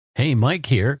Hey, Mike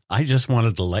here. I just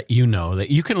wanted to let you know that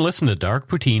you can listen to Dark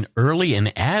Poutine early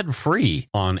and ad-free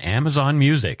on Amazon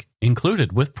Music,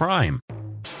 included with Prime.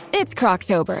 It's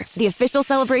Croctober, the official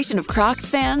celebration of Crocs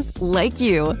fans like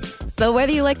you. So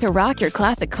whether you like to rock your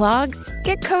classic clogs,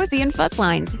 get cozy and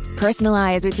fuss-lined,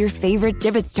 personalize with your favorite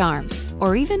Jibbitz charms,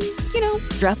 or even,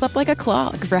 dress up like a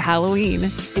clog for Halloween,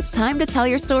 it's time to tell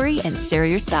your story and share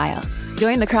your style.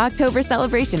 Join the Croctober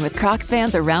celebration with Crocs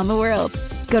fans around the world.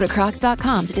 Go to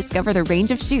Crocs.com to discover the range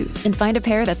of shoes and find a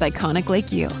pair that's iconic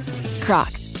like you.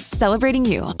 Crocs, celebrating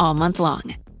you all month long.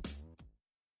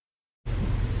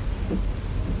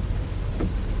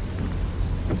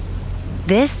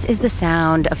 This is the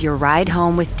sound of your ride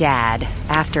home with Dad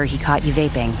after he caught you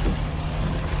vaping.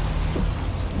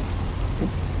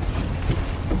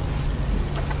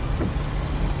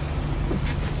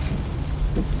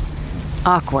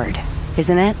 Awkward,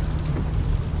 isn't it?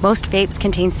 Most vapes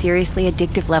contain seriously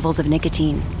addictive levels of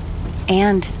nicotine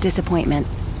and disappointment.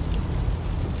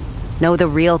 Know the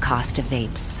real cost of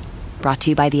vapes. Brought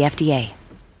to you by the FDA.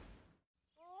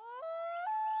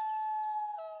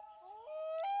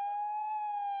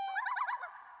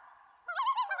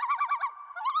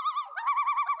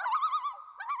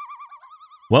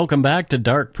 Welcome back to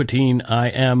Dark Poutine. I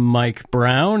am Mike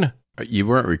Brown. You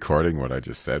weren't recording what I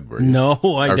just said, were you? No,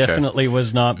 I definitely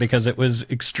was not, because it was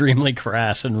extremely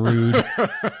crass and rude.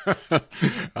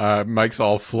 Mike's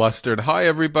all flustered. Hi,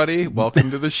 everybody.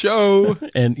 Welcome to the show.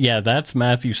 And yeah, that's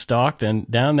Matthew Stockton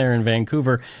down there in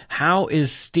Vancouver. How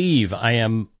is Steve? I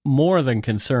am more than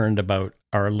concerned about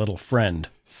our little friend.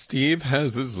 Steve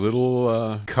has his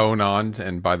little cone on,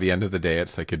 and by the end of the day,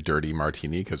 it's like a dirty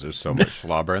martini because there's so much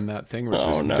slobber in that thing, which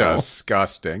is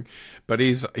disgusting. But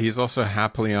he's also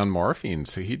happily on morphine,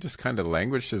 so he just kind of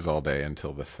languishes all day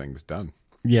until the thing's done.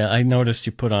 Yeah, I noticed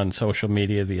you put on social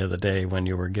media the other day when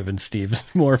you were giving Steve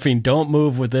morphine. Don't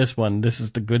move with this one. This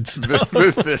is the good stuff.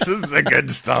 This is the good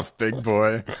stuff, big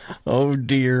boy. Oh,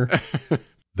 dear.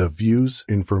 The views,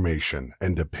 information,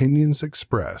 and opinions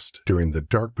expressed during the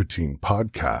Dark Poutine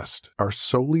podcast are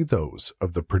solely those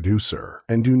of the producer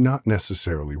and do not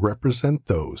necessarily represent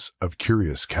those of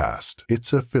Curious Cast,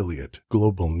 its affiliate,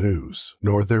 Global News,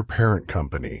 nor their parent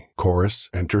company, Chorus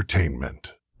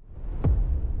Entertainment.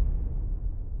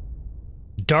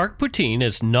 Dark Poutine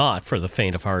is not for the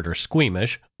faint of heart or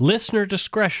squeamish. Listener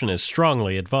discretion is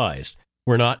strongly advised.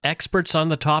 We're not experts on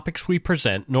the topics we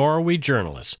present, nor are we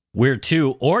journalists. We're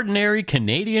two ordinary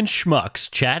Canadian schmucks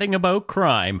chatting about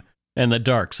crime and the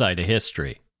dark side of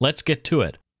history. Let's get to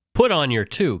it. Put on your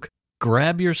toque,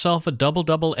 grab yourself a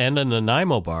double-double and a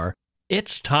Nanaimo bar.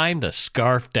 It's time to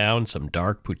scarf down some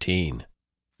Dark Poutine.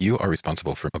 You are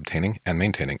responsible for obtaining and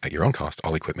maintaining at your own cost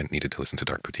all equipment needed to listen to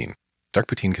Dark Poutine. Dark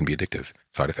Poutine can be addictive.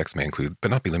 Side effects may include,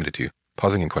 but not be limited to,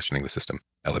 pausing and questioning the system,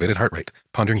 elevated heart rate,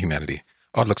 pondering humanity,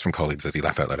 odd looks from colleagues as you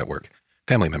laugh out loud at work,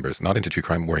 family members not into true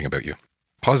crime worrying about you.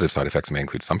 Positive side effects may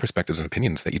include some perspectives and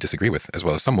opinions that you disagree with, as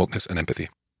well as some wokeness and empathy.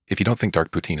 If you don't think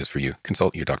Dark Poutine is for you,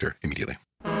 consult your doctor immediately.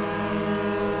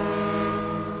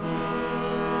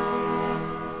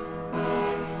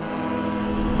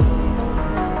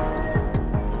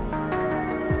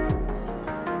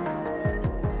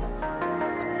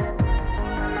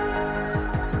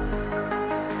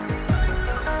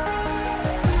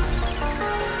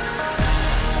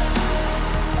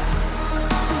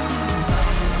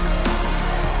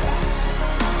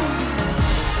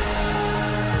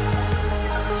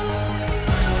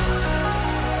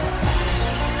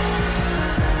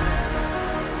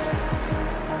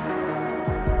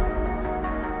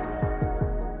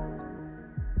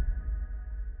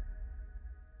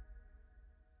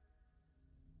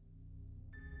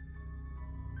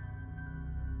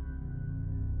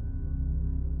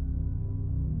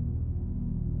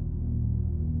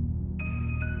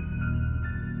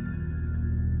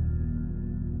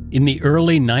 In the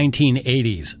early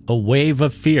 1980s, a wave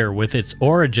of fear with its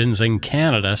origins in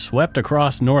Canada swept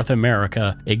across North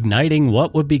America, igniting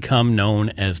what would become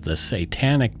known as the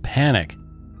Satanic Panic.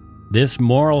 This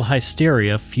moral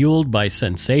hysteria, fueled by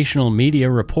sensational media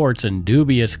reports and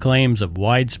dubious claims of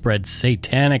widespread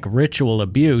satanic ritual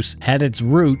abuse, had its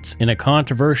roots in a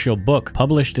controversial book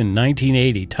published in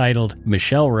 1980 titled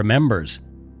Michelle Remembers.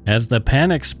 As the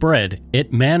panic spread,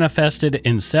 it manifested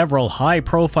in several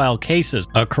high-profile cases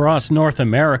across North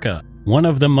America. One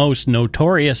of the most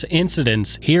notorious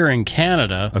incidents here in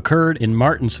Canada occurred in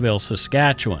Martensville,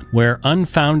 Saskatchewan, where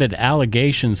unfounded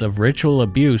allegations of ritual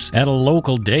abuse at a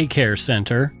local daycare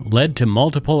center led to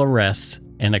multiple arrests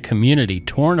and a community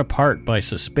torn apart by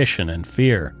suspicion and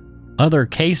fear. other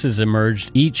cases emerged,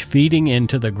 each feeding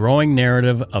into the growing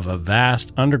narrative of a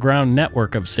vast underground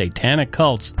network of satanic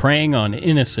cults preying on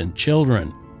innocent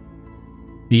children.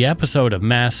 The episode of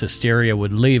mass hysteria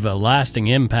would leave a lasting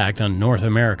impact on North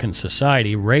American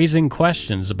society, raising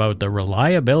questions about the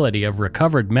reliability of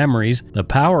recovered memories, the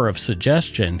power of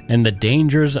suggestion, and the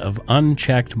dangers of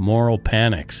unchecked moral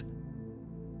panics.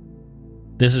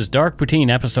 This is Dark Poutine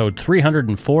episode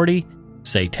 340,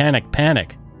 Satanic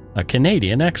Panic, a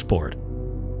Canadian export.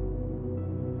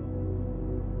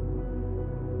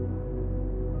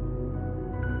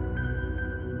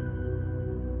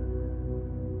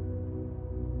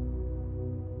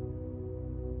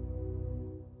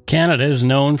 Canada is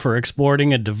known for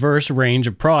exporting a diverse range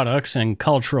of products and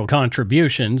cultural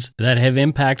contributions that have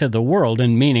impacted the world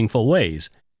in meaningful ways.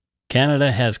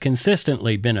 Canada has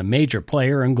consistently been a major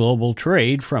player in global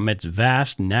trade, from its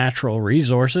vast natural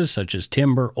resources such as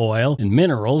timber, oil, and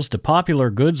minerals to popular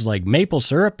goods like maple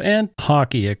syrup and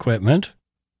hockey equipment.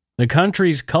 The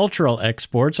country's cultural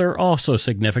exports are also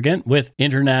significant, with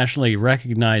internationally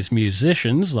recognized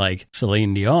musicians like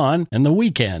Celine Dion and The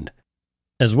Weeknd,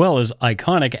 as well as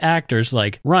iconic actors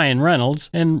like Ryan Reynolds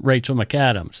and Rachel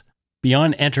McAdams.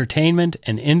 Beyond entertainment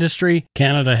and industry,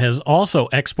 Canada has also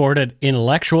exported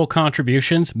intellectual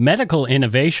contributions, medical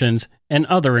innovations, and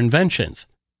other inventions.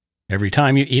 Every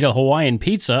time you eat a Hawaiian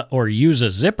pizza or use a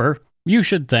zipper, you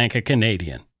should thank a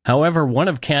Canadian. However, one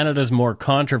of Canada's more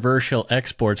controversial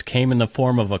exports came in the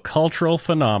form of a cultural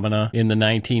phenomena in the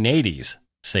 1980s,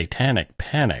 Satanic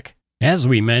Panic. As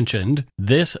we mentioned,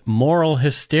 this moral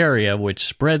hysteria, which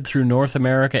spread through North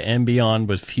America and beyond,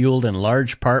 was fueled in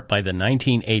large part by the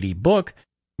 1980 book,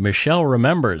 Michelle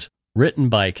Remembers, written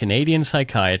by Canadian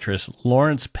psychiatrist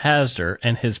Lawrence Pasder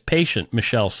and his patient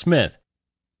Michelle Smith.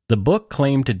 The book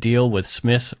claimed to deal with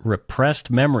Smith's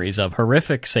repressed memories of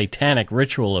horrific satanic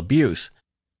ritual abuse.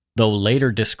 Though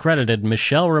later discredited,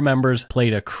 Michelle Remembers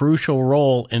played a crucial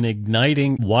role in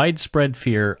igniting widespread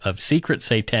fear of secret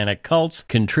satanic cults,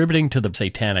 contributing to the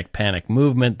Satanic Panic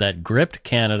movement that gripped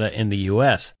Canada in the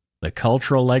U.S. The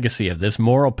cultural legacy of this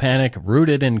moral panic,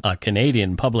 rooted in a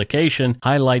Canadian publication,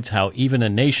 highlights how even a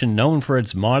nation known for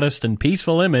its modest and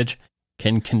peaceful image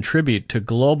can contribute to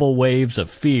global waves of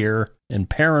fear and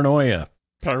paranoia.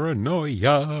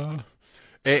 Paranoia.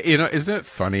 You know, isn't it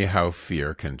funny how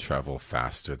fear can travel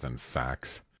faster than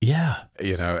facts? Yeah.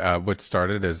 You know, what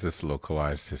started as this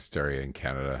localized hysteria in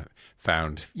Canada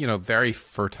found, very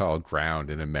fertile ground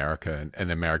in America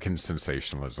and American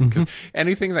sensationalism. Because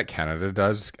anything that Canada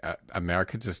does,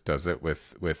 America just does it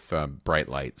with bright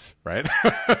lights, right?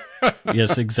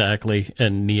 Yes, exactly.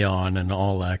 And neon and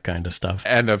all that kind of stuff.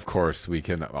 And of course, we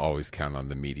can always count on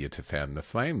the media to fan the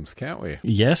flames, can't we?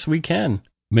 Yes, we can.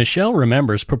 Michelle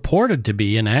Remembers purported to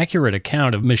be an accurate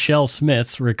account of Michelle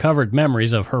Smith's recovered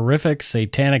memories of horrific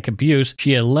satanic abuse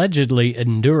she allegedly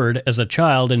endured as a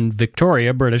child in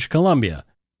Victoria, British Columbia.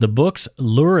 The book's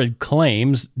lurid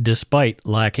claims, despite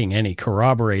lacking any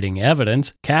corroborating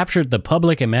evidence, captured the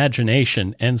public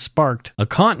imagination and sparked a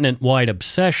continent-wide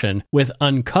obsession with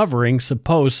uncovering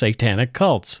supposed satanic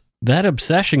cults. That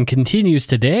obsession continues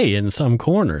today in some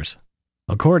corners.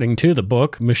 According to the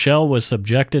book, Michelle was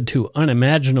subjected to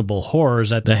unimaginable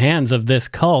horrors at the hands of this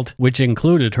cult, which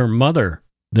included her mother.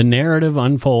 The narrative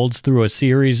unfolds through a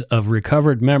series of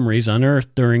recovered memories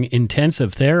unearthed during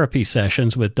intensive therapy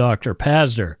sessions with Dr.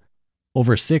 Pasder.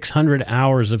 Over 600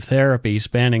 hours of therapy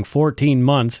spanning 14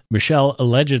 months, Michelle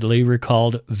allegedly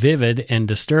recalled vivid and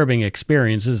disturbing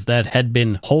experiences that had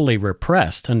been wholly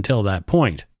repressed until that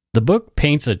point. The book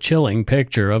paints a chilling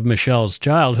picture of Michelle's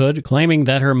childhood, claiming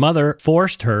that her mother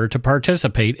forced her to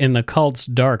participate in the cult's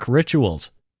dark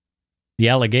rituals. The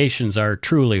allegations are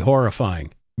truly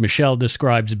horrifying. Michelle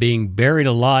describes being buried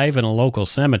alive in a local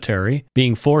cemetery,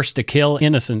 being forced to kill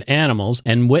innocent animals,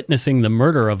 and witnessing the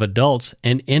murder of adults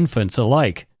and infants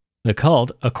alike. The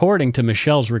cult, according to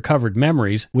Michelle's recovered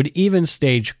memories, would even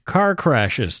stage car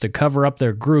crashes to cover up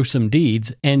their gruesome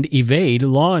deeds and evade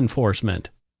law enforcement.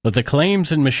 But the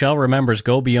claims in Michelle Remembers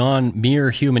go beyond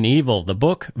mere human evil. The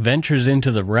book ventures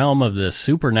into the realm of the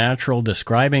supernatural,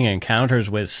 describing encounters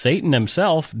with Satan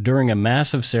himself during a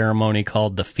massive ceremony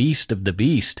called the Feast of the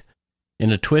Beast.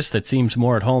 In a twist that seems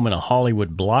more at home in a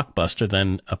Hollywood blockbuster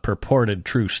than a purported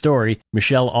true story,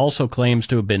 Michelle also claims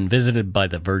to have been visited by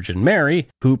the Virgin Mary,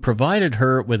 who provided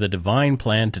her with a divine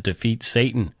plan to defeat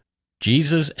Satan.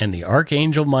 Jesus and the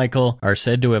Archangel Michael are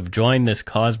said to have joined this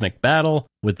cosmic battle,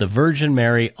 with the Virgin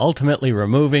Mary ultimately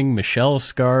removing Michelle's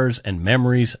scars and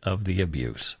memories of the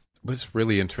abuse. What's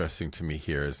really interesting to me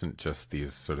here isn't just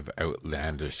these sort of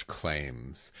outlandish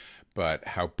claims, but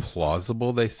how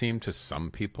plausible they seem to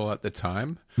some people at the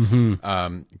time.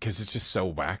 Because it's just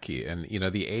so wacky. And, you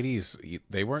know, the 80s,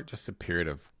 they weren't just a period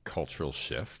of cultural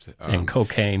shift. And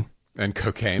cocaine.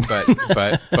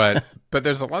 But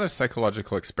there's a lot of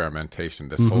psychological experimentation.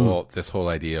 This whole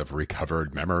idea of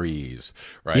recovered memories,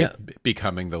 right? Yeah.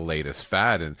 Becoming the latest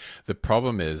fad. And the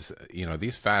problem is, you know,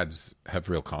 these fads have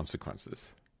real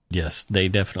consequences. Yes, they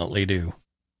definitely do.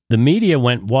 The media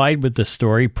went wide with the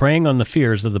story, preying on the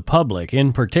fears of the public,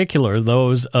 in particular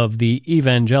those of the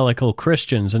evangelical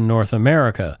Christians in North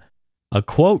America. A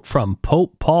quote from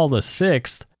Pope Paul VI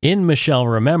in Michelle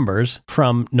Remembers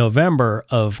from November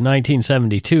of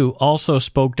 1972 also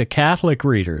spoke to Catholic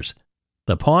readers.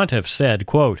 The pontiff said,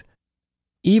 quote,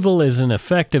 "Evil is an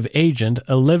effective agent,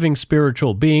 a living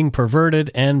spiritual being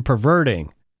perverted and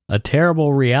perverting, a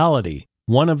terrible reality.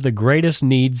 One of the greatest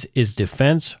needs is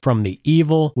defense from the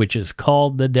evil which is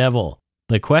called the devil.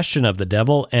 The question of the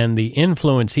devil and the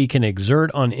influence he can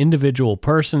exert on individual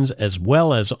persons as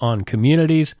well as on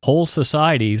communities, whole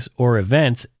societies, or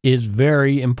events is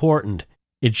very important.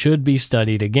 It should be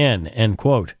studied again." End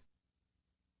quote.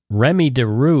 Remy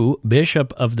DeRue,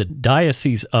 Bishop of the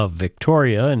Diocese of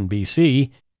Victoria in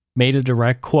BC, made a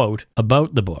direct quote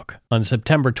about the book on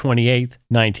September 28,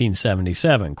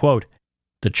 1977. Quote,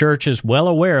 "The Church is well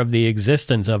aware of the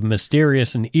existence of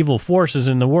mysterious and evil forces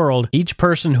in the world. Each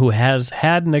person who has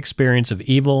had an experience of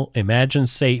evil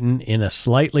imagines Satan in a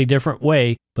slightly different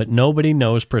way, but nobody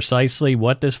knows precisely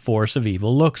what this force of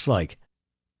evil looks like.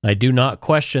 I do not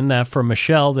question that for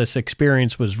Michelle this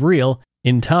experience was real.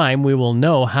 In time we will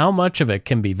know how much of it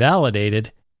can be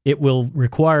validated. It will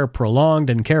require prolonged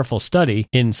and careful study.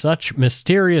 In such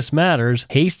mysterious matters,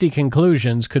 hasty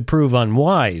conclusions could prove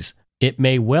unwise. It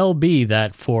may well be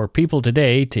that for people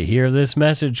today to hear this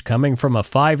message coming from a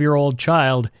 5-year-old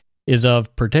child is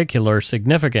of particular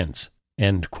significance."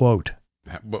 End quote.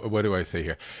 What do I say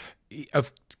here?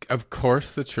 Of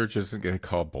course, the church isn't going to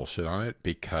call bullshit on it,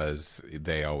 because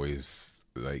they always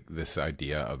like this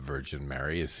idea of Virgin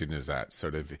Mary. As soon as that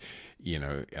sort of, you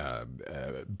know,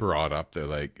 brought up, they're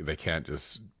like, they can't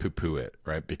just poo-poo it,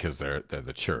 right? Because they're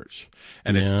the church,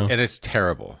 and it's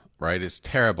terrible. Right? It's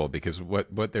terrible, because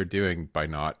what they're doing by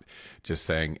not just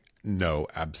saying, no,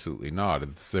 absolutely not,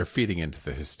 they're feeding into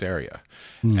the hysteria.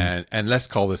 And let's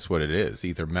call this what it is,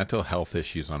 either mental health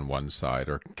issues on one side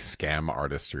or scam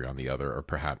artistry on the other, or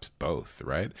perhaps both,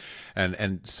 right?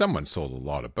 And someone sold a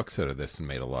lot of books out of this and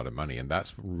made a lot of money, and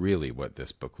that's really what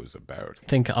this book was about. I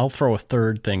think I'll throw a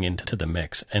third thing into the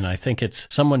mix, and I think it's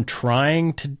someone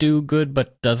trying to do good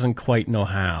but doesn't quite know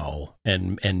how,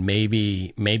 and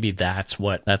maybe that's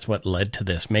what led to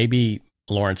this. Maybe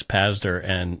Lawrence Pazder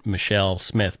and Michelle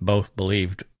Smith both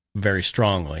believed very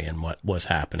strongly in what was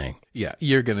happening. Yeah,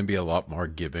 you're going to be a lot more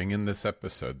giving in this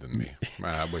episode than me,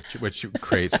 which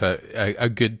creates a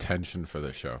good tension for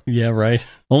the show. Yeah, right.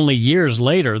 Only years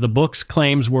later, the book's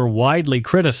claims were widely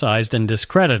criticized and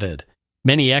discredited.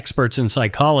 Many experts in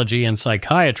psychology and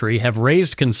psychiatry have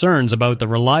raised concerns about the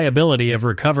reliability of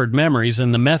recovered memories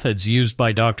and the methods used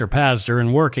by Dr. Pazder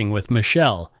in working with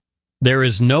Michelle. There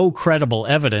is no credible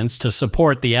evidence to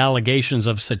support the allegations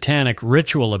of satanic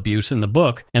ritual abuse in the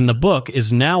book, and the book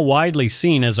is now widely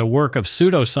seen as a work of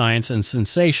pseudoscience and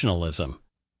sensationalism.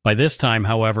 By this time,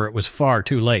 however, it was far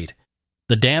too late.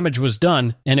 The damage was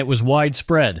done, and it was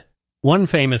widespread. One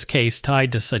famous case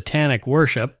tied to satanic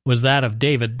worship was that of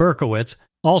David Berkowitz,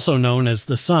 also known as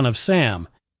the Son of Sam.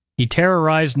 He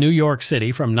terrorized New York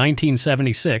City from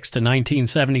 1976 to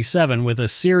 1977 with a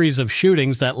series of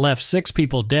shootings that left 6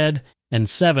 people dead and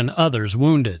 7 others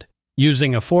wounded.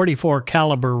 Using a .44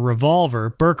 caliber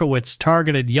revolver, Berkowitz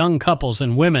targeted young couples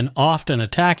and women, often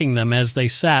attacking them as they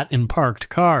sat in parked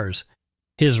cars.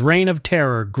 His reign of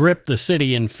terror gripped the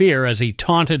city in fear as he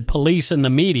taunted police and the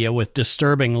media with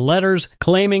disturbing letters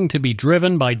claiming to be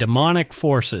driven by demonic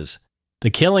forces. The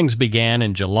killings began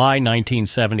in July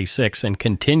 1976 and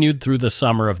continued through the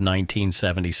summer of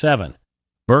 1977.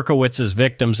 Berkowitz's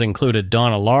victims included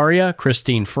Donna Lauria,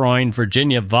 Christine Freund,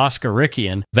 Virginia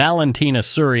Voskerikian, Valentina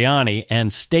Suriani,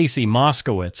 and Stacy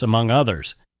Moskowitz, among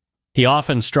others. He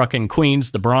often struck in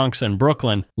Queens, the Bronx, and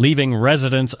Brooklyn, leaving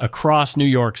residents across New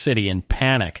York City in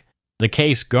panic. The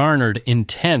case garnered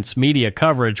intense media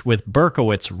coverage, with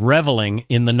Berkowitz reveling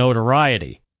in the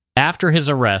notoriety. After his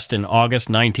arrest in August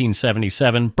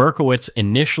 1977, Berkowitz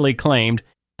initially claimed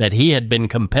that he had been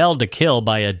compelled to kill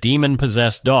by a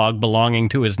demon-possessed dog belonging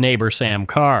to his neighbor Sam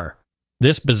Carr.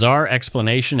 This bizarre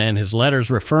explanation and his letters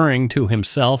referring to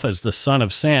himself as the Son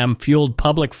of Sam fueled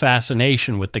public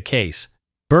fascination with the case.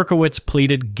 Berkowitz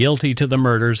pleaded guilty to the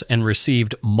murders and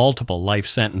received multiple life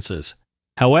sentences.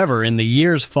 However, in the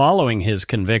years following his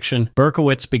conviction,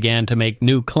 Berkowitz began to make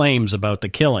new claims about the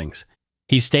killings.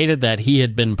 He stated that he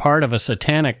had been part of a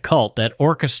satanic cult that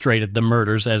orchestrated the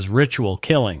murders as ritual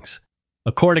killings.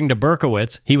 According to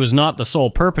Berkowitz, he was not the sole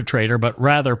perpetrator, but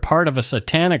rather part of a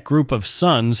satanic group of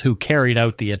sons who carried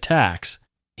out the attacks.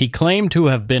 He claimed to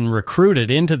have been recruited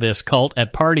into this cult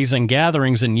at parties and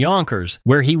gatherings in Yonkers,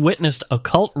 where he witnessed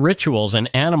occult rituals and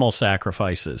animal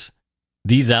sacrifices.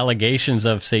 These allegations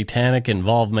of satanic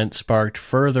involvement sparked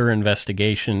further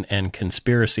investigation and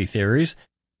conspiracy theories.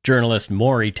 Journalist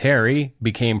Maury Terry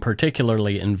became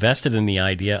particularly invested in the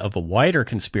idea of a wider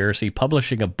conspiracy,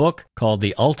 publishing a book called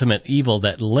The Ultimate Evil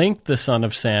that linked the Son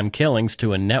of Sam killings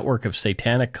to a network of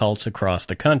satanic cults across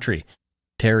the country.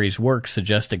 Terry's work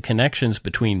suggested connections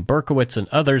between Berkowitz and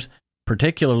others,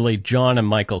 particularly John and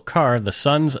Michael Carr, the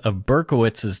sons of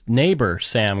Berkowitz's neighbor,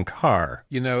 Sam Carr.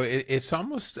 You know, it's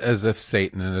almost as if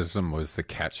Satanism was the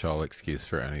catch-all excuse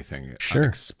for anything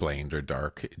unexplained or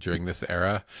dark during this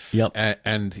era. Yep.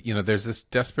 And, you know, there's this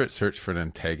desperate search for an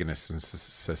antagonist in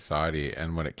society,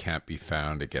 and when it can't be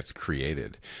found, it gets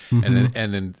created. Mm-hmm.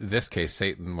 And in this case,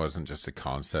 Satan wasn't just a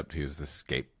concept. He was the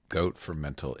scapegoat for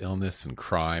mental illness and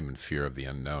crime and fear of the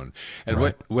unknown. And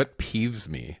Right. what peeves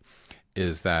me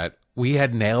is that we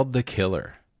had nailed the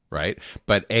killer, right?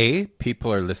 But A,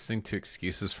 people are listening to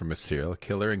excuses from a serial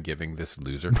killer and giving this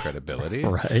loser credibility.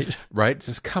 Right?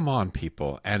 Just come on,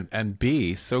 people. And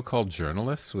B, so-called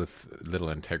journalists with little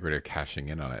integrity are cashing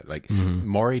in on it. Like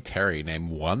Maury Terry, name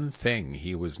one thing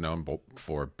he was known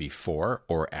for before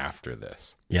or after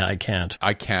this. Yeah, I can't,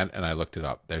 and I looked it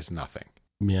up. There's nothing.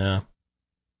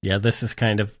 Yeah, this is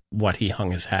kind of what he hung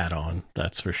his hat on,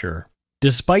 that's for sure.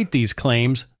 Despite these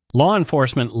claims, law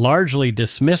enforcement largely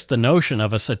dismissed the notion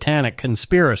of a satanic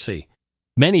conspiracy.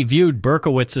 Many viewed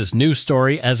Berkowitz's news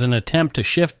story as an attempt to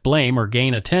shift blame or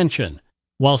gain attention.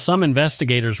 While some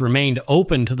investigators remained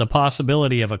open to the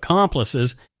possibility of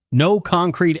accomplices, no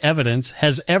concrete evidence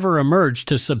has ever emerged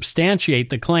to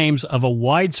substantiate the claims of a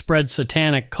widespread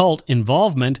satanic cult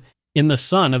involvement in the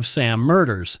Son of Sam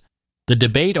murders. The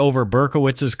debate over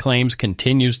Berkowitz's claims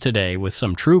continues today, with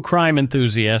some true crime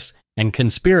enthusiasts and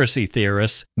conspiracy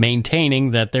theorists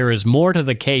maintaining that there is more to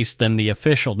the case than the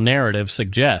official narrative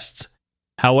suggests.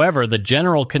 However, the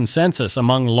general consensus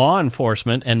among law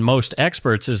enforcement and most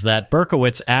experts is that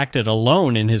Berkowitz acted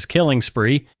alone in his killing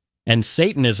spree, and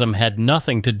Satanism had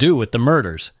nothing to do with the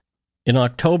murders. In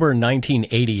October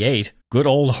 1988, good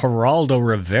old Geraldo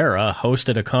Rivera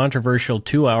hosted a controversial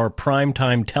 2-hour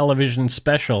primetime television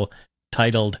special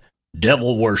titled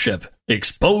Devil Worship: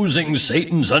 Exposing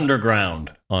Satan's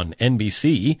Underground on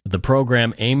NBC. The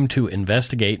program aimed to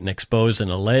investigate and expose an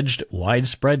alleged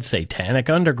widespread satanic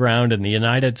underground in the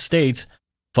United States,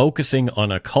 focusing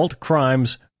on occult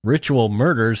crimes, ritual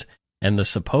murders, and the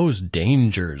supposed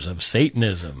dangers of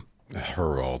Satanism.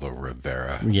 Geraldo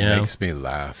Rivera makes me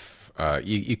laugh.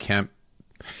 You can't,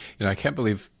 I can't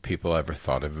believe people ever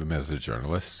thought of him as a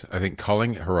journalist. I think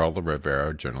calling Geraldo Rivera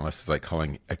a journalist is like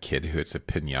calling a kid who hits a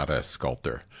piñata a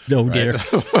sculptor. Oh, dear.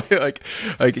 like,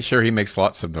 sure, he makes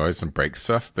lots of noise and breaks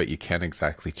stuff, but you can't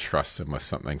exactly trust him with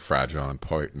something fragile and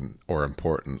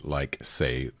important like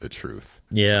say the truth.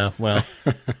 Yeah, well,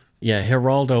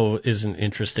 Geraldo is an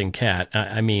interesting cat.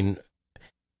 I mean,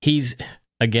 he's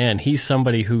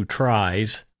somebody who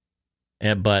tries,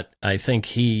 but I think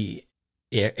he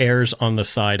errs on the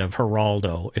side of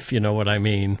Geraldo, if you know what I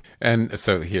mean. And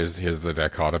so here's the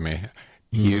dichotomy.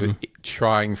 He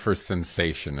trying for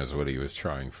sensation is what he was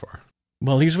trying for.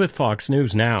 Well, he's with Fox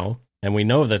News now, and we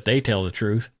know that they tell the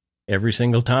truth every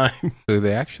single time. So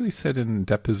they actually said in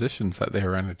depositions that they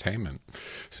were entertainment.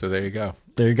 So there you go.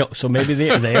 So maybe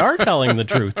they are telling the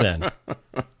truth then.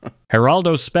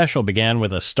 Geraldo's special began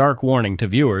with a stark warning to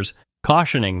viewers,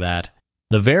 cautioning that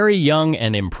the very young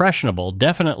and impressionable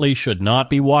definitely should not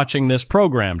be watching this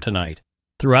program tonight.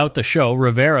 Throughout the show,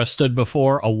 Rivera stood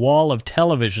before a wall of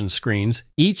television screens,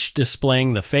 each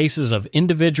displaying the faces of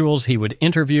individuals he would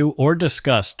interview or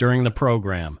discuss during the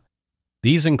program.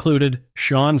 These included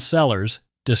Sean Sellers,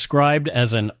 described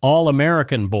as an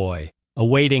all-American boy,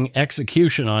 awaiting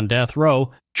execution on death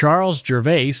row, Charles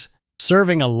Gervais,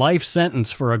 serving a life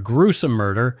sentence for a gruesome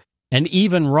murder, and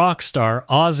even rock star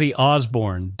Ozzy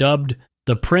Osbourne, dubbed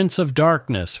the Prince of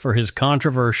Darkness for his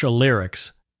controversial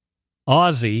lyrics.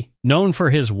 Ozzy, known for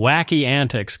his wacky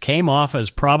antics, came off as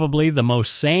probably the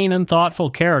most sane and thoughtful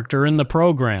character in the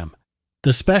program.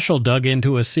 The special dug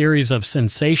into a series of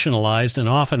sensationalized and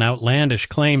often outlandish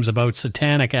claims about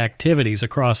satanic activities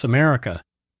across America.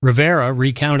 Rivera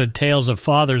recounted tales of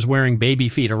fathers wearing baby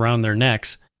feet around their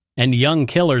necks, and young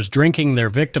killers drinking their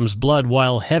victims' blood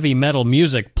while heavy metal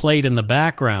music played in the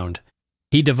background.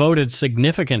 He devoted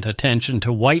significant attention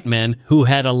to white men who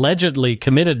had allegedly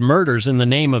committed murders in the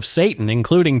name of Satan,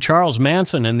 including Charles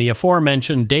Manson and the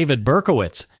aforementioned David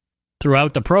Berkowitz.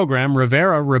 Throughout the program,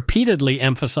 Rivera repeatedly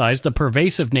emphasized the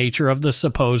pervasive nature of the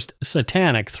supposed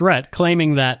satanic threat,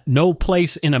 claiming that no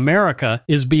place in America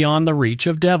is beyond the reach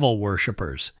of devil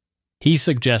worshippers. He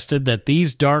suggested that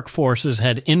these dark forces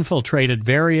had infiltrated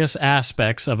various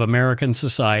aspects of American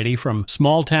society, from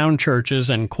small-town churches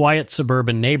and quiet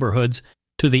suburban neighborhoods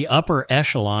to the upper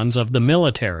echelons of the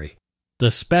military. The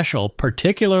special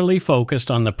particularly focused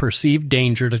on the perceived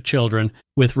danger to children,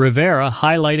 with Rivera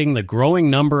highlighting the growing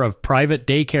number of private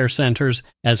daycare centers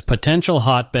as potential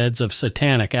hotbeds of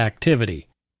satanic activity.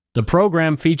 The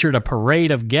program featured a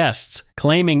parade of guests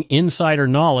claiming insider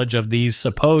knowledge of these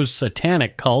supposed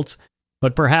satanic cults,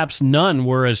 but perhaps none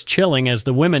were as chilling as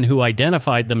the women who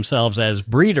identified themselves as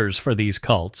breeders for these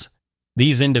cults.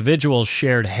 These individuals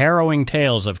shared harrowing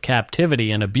tales of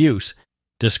captivity and abuse,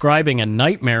 describing a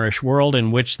nightmarish world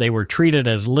in which they were treated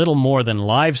as little more than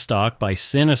livestock by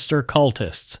sinister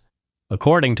cultists.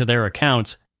 According to their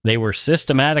accounts, they were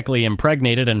systematically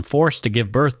impregnated and forced to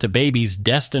give birth to babies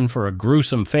destined for a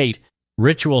gruesome fate,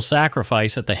 ritual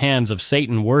sacrifice at the hands of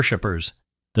Satan worshippers.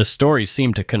 The stories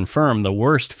seem to confirm the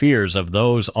worst fears of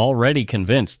those already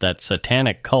convinced that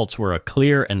satanic cults were a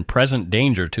clear and present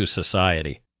danger to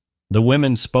society. The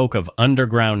women spoke of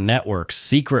underground networks,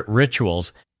 secret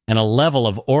rituals, and a level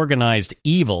of organized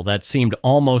evil that seemed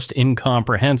almost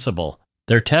incomprehensible.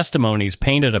 Their testimonies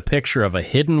painted a picture of a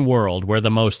hidden world where the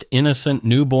most innocent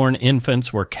newborn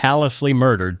infants were callously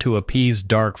murdered to appease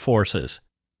dark forces.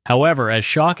 However, as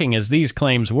shocking as these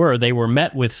claims were, they were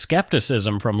met with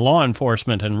skepticism from law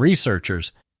enforcement and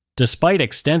researchers. Despite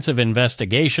extensive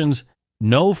investigations,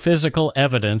 no physical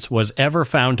evidence was ever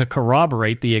found to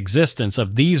corroborate the existence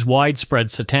of these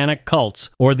widespread satanic cults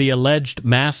or the alleged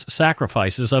mass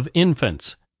sacrifices of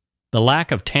infants. The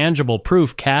lack of tangible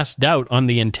proof cast doubt on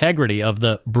the integrity of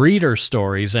the breeder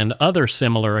stories and other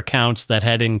similar accounts that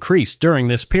had increased during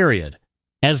this period.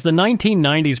 As the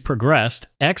 1990s progressed,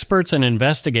 experts and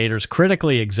investigators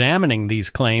critically examining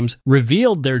these claims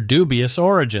revealed their dubious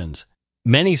origins.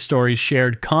 Many stories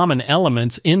shared common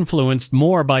elements influenced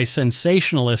more by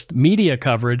sensationalist media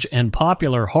coverage and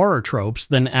popular horror tropes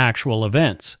than actual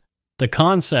events. The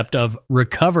concept of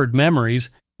recovered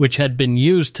memories, which had been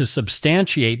used to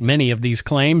substantiate many of these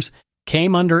claims,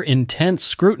 came under intense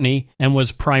scrutiny and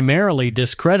was primarily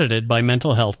discredited by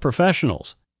mental health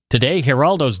professionals. Today,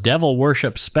 Geraldo's Devil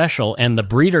Worship special and the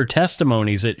breeder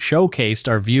testimonies it showcased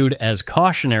are viewed as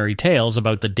cautionary tales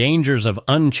about the dangers of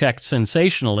unchecked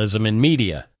sensationalism in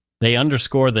media. They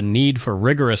underscore the need for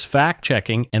rigorous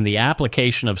fact-checking and the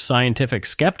application of scientific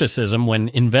skepticism when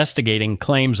investigating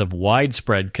claims of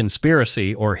widespread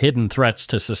conspiracy or hidden threats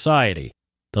to society.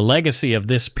 The legacy of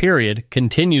this period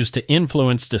continues to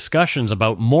influence discussions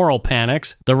about moral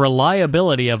panics, the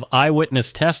reliability of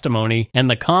eyewitness testimony, and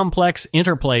the complex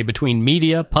interplay between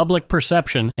media, public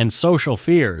perception, and social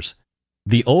fears.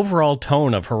 The overall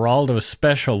tone of Geraldo's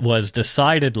special was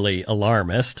decidedly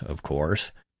alarmist, of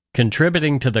course,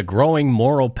 contributing to the growing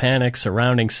moral panic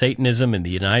surrounding Satanism in the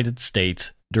United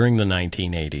States during the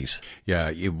 1980s. Yeah,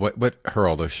 what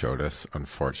Geraldo showed us,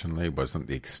 unfortunately, wasn't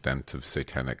the extent of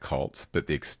satanic cults, but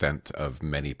the extent of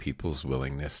many people's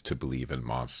willingness to believe in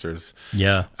monsters.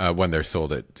 Yeah. When they're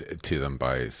sold it to them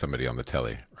by somebody on the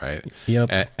telly, right? Yep.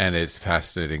 And it's a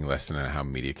fascinating lesson in how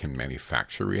media can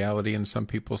manufacture reality in some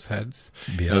people's heads.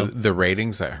 Yep. The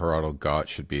ratings that Geraldo got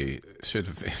should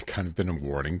have kind of been a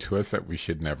warning to us that we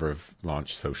should never have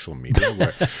launched social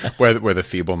media where the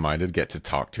feeble-minded get to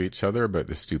talk to each other about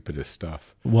the stupidest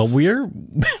stuff. Well,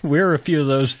 we're a few of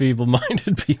those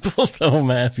feeble-minded people, though,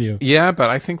 Matthew. Yeah,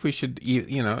 but I think we should.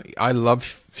 I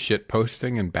love shit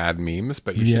posting and bad memes,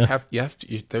 but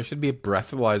there should be a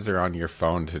breathalyzer on your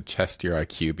phone to test your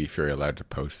IQ before you're allowed to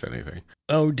post anything.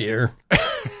 Oh dear.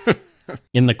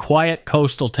 In the quiet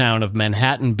coastal town of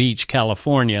Manhattan Beach,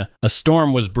 California, a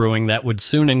storm was brewing that would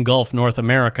soon engulf North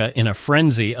America in a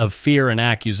frenzy of fear and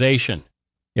accusation.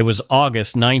 It was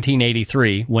August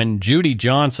 1983 when Judy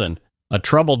Johnson, a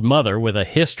troubled mother with a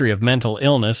history of mental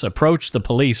illness, approached the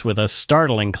police with a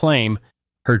startling claim.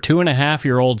 Her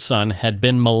 2.5-year-old son had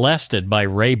been molested by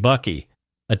Ray Buckey,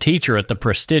 a teacher at the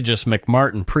prestigious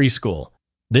McMartin preschool.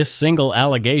 This single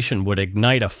allegation would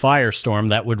ignite a firestorm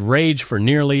that would rage for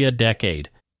nearly a decade,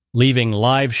 leaving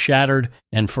lives shattered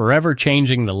and forever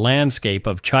changing the landscape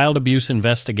of child abuse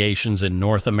investigations in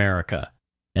North America.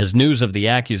 As news of the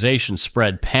accusation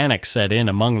spread, panic set in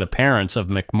among the parents of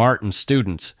McMartin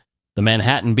students. The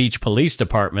Manhattan Beach Police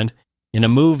Department, in a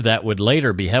move that would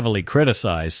later be heavily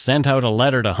criticized, sent out a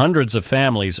letter to hundreds of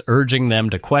families urging them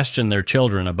to question their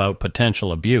children about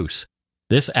potential abuse.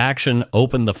 This action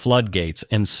opened the floodgates,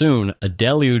 and soon a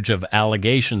deluge of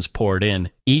allegations poured in,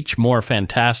 each more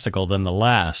fantastical than the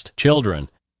last. Children,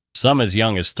 some as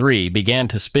young as 3, began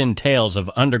to spin tales of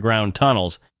underground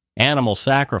tunnels, animal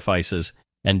sacrifices,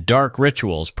 and dark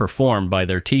rituals performed by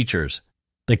their teachers.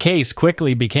 The case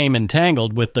quickly became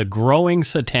entangled with the growing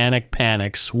satanic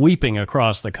panic sweeping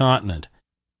across the continent.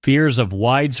 Fears of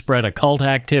widespread occult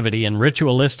activity and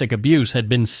ritualistic abuse had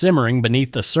been simmering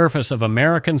beneath the surface of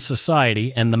American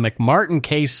society, and the McMartin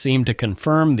case seemed to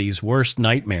confirm these worst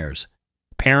nightmares.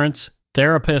 Parents,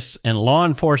 therapists, and law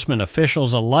enforcement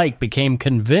officials alike became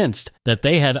convinced that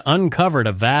they had uncovered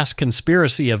a vast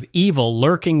conspiracy of evil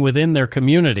lurking within their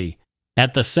community.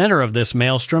 At the center of this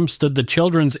maelstrom stood the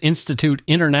Children's Institute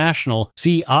International,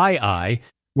 CII,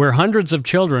 where hundreds of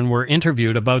children were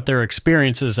interviewed about their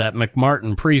experiences at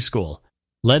McMartin Preschool.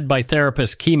 Led by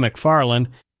therapist Key McFarland,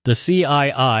 the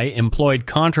CII employed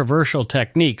controversial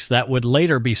techniques that would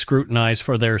later be scrutinized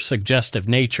for their suggestive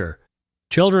nature.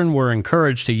 Children were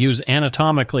encouraged to use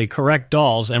anatomically correct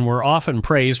dolls and were often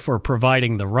praised for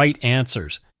providing the right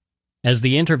answers. As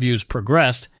the interviews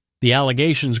progressed, the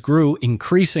allegations grew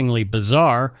increasingly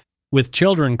bizarre, with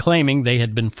children claiming they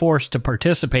had been forced to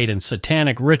participate in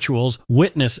satanic rituals,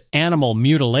 witness animal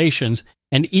mutilations,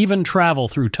 and even travel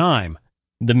through time.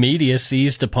 The media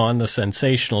seized upon the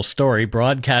sensational story,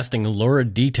 broadcasting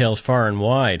lurid details far and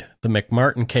wide. The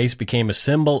McMartin case became a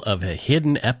symbol of a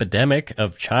hidden epidemic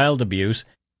of child abuse,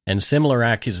 and similar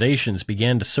accusations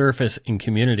began to surface in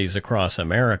communities across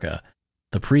America.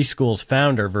 The preschool's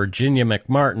founder, Virginia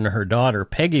McMartin, her daughter,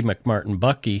 Peggy McMartin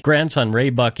Buckey, grandson Ray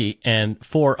Buckey, and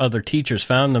 4 other teachers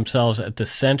found themselves at the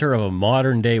center of a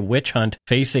modern-day witch hunt,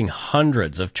 facing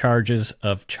hundreds of charges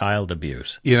of child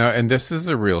abuse. You know, and this is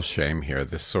a real shame here,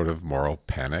 this sort of moral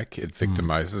panic. It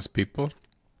victimizes people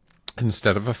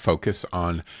instead of a focus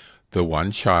on the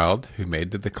one child who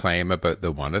made the claim about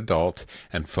the one adult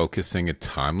and focusing a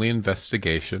timely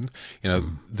investigation. You know,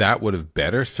 that would have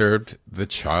better served the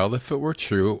child if it were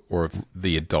true, or if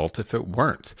the adult if it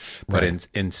weren't. But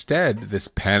instead, this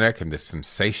panic and this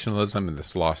sensationalism and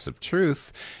this loss of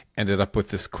truth ended up with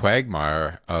this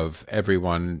quagmire of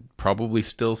everyone probably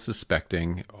still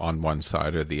suspecting on one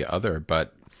side or the other,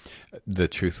 but the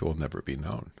truth will never be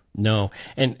known. No,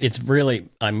 and it's really,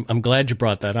 I'm glad you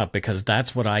brought that up, because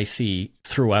that's what I see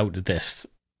throughout this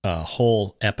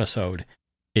whole episode,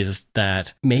 is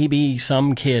that maybe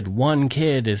one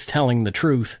kid is telling the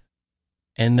truth,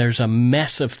 and there's a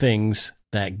mess of things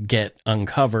that get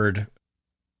uncovered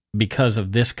because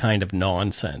of this kind of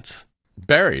nonsense.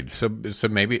 Buried. So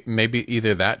maybe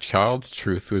either that child's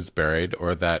truth was buried,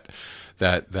 or that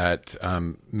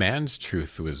man's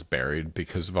truth was buried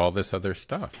because of all this other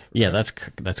stuff. Right? Yeah, that's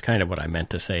kind of what I meant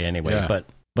to say anyway. Yeah.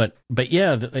 But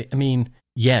yeah, I mean,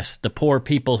 yes, the poor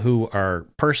people who are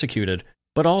persecuted,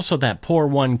 but also that poor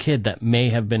one kid that may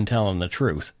have been telling the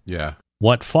truth. Yeah.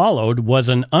 What followed was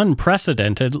an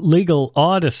unprecedented legal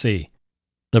odyssey.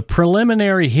 The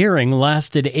preliminary hearing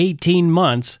lasted 18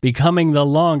 months, becoming the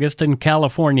longest in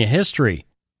California history.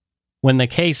 When the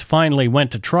case finally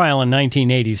went to trial in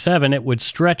 1987, it would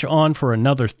stretch on for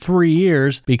another 3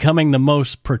 years, becoming the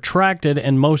most protracted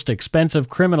and most expensive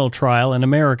criminal trial in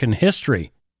American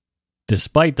history.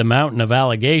 Despite the mountain of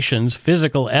allegations,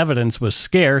 physical evidence was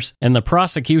scarce, and the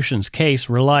prosecution's case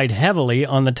relied heavily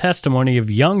on the testimony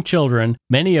of young children,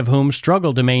 many of whom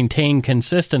struggled to maintain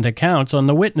consistent accounts on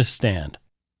the witness stand.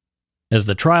 As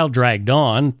the trial dragged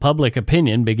on, public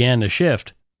opinion began to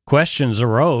shift. Questions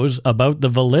arose about the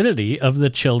validity of the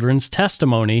children's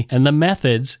testimony and the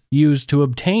methods used to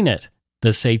obtain it.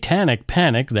 The satanic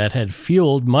panic that had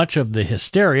fueled much of the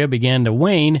hysteria began to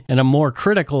wane, and a more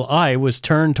critical eye was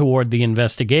turned toward the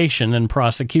investigation and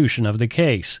prosecution of the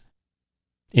case.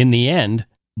 In the end,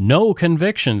 no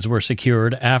convictions were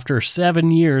secured after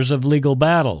 7 years of legal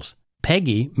battles.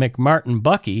 Peggy McMartin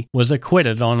Buckey was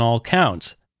acquitted on all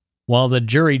counts, while the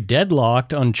jury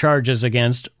deadlocked on charges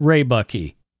against Ray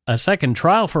Buckey. A second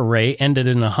trial for Ray ended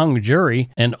in a hung jury,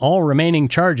 and all remaining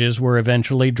charges were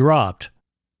eventually dropped.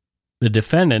 The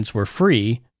defendants were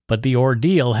free, but the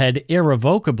ordeal had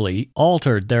irrevocably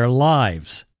altered their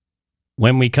lives.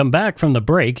 When we come back from the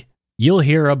break, you'll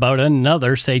hear about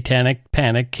another satanic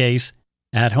panic case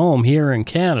at home here in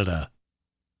Canada.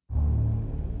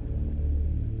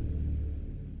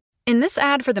 In this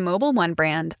ad for the Mobile One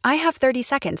brand, I have 30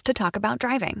 seconds to talk about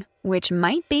driving, which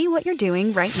might be what you're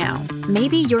doing right now.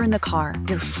 Maybe you're in the car,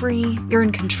 you're free, you're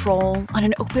in control, on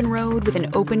an open road with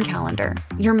an open calendar.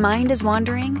 Your mind is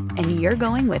wandering, and you're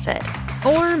going with it.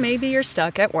 Or maybe you're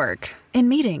stuck at work, in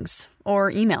meetings, or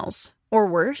emails, or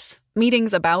worse,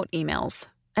 meetings about emails.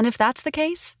 And if that's the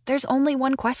case, there's only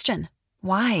one question.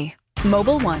 Why?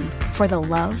 Mobile One, for the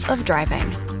love of driving.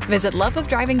 Visit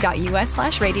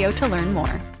loveofdriving.us/radio to learn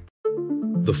more.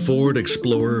 The Ford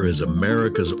Explorer is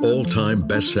America's all-time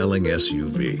best-selling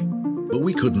SUV. But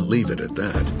we couldn't leave it at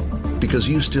that, because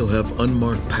you still have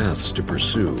unmarked paths to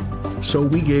pursue. So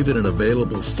we gave it an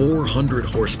available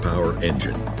 400-horsepower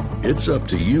engine. It's up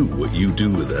to you what you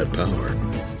do with that power.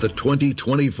 The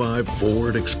 2025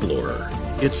 Ford Explorer.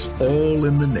 It's all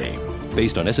in the name.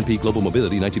 Based on S&P Global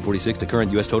Mobility 1946 to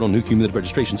current U.S. total new cumulative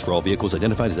registrations for all vehicles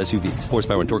identified as SUVs.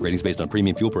 Horsepower and torque ratings based on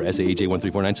premium fuel per SAEJ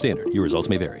 1349 standard. Your results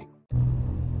may vary.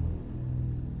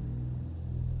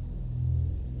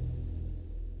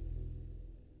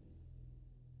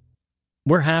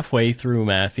 We're halfway through,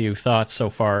 Matthew. Thoughts so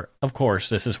far? Of course,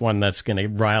 this is one that's going to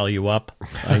rile you up.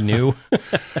 I knew.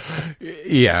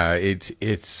 Yeah, it's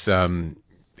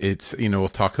we'll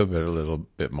talk about it a little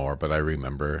bit more, but I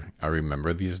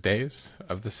remember these days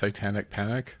of the Satanic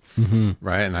Panic,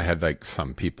 right? And I had like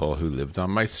some people who lived on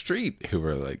my street who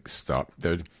were like stopped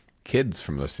their kids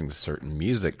from listening to certain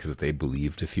music because they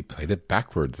believed if you played it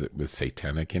backwards it was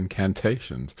satanic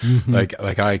incantations. Like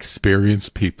I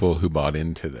experienced people who bought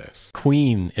into this.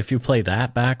 Queen, if you play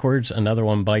that backwards, Another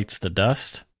One Bites the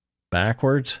Dust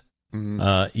backwards,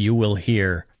 you will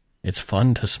hear, it's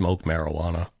fun to smoke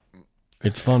marijuana.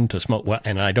 It's fun to smoke. Well,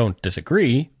 and I don't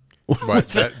disagree. But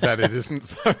that it isn't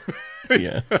fun.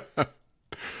 Yeah.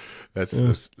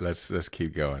 Let's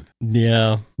keep going.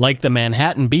 Yeah. Like the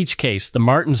Manhattan Beach case, the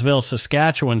Martensville,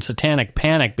 Saskatchewan Satanic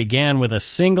Panic began with a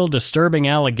single disturbing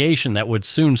allegation that would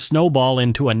soon snowball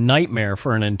into a nightmare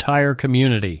for an entire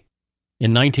community.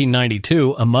 In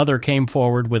 1992, a mother came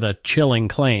forward with a chilling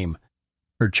claim.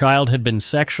 Her child had been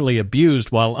sexually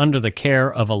abused while under the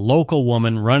care of a local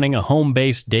woman running a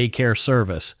home-based daycare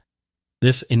service.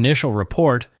 This initial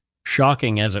report,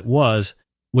 shocking as it was,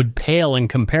 would pale in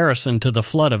comparison to the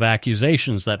flood of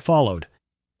accusations that followed.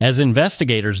 As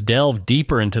investigators delved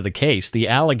deeper into the case, the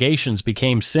allegations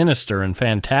became sinister and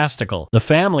fantastical. The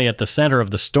family at the center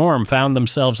of the storm found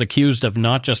themselves accused of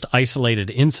not just isolated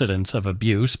incidents of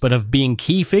abuse, but of being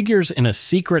key figures in a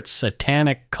secret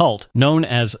satanic cult known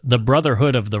as the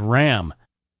Brotherhood of the Ram.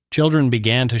 Children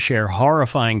began to share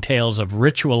horrifying tales of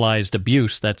ritualized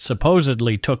abuse that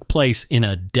supposedly took place in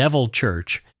a devil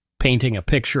church, painting a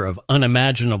picture of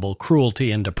unimaginable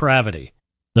cruelty and depravity.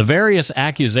 The various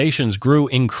accusations grew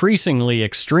increasingly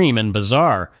extreme and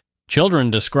bizarre. Children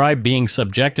described being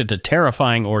subjected to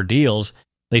terrifying ordeals.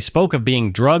 They spoke of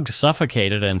being drugged,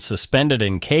 suffocated, and suspended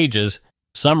in cages.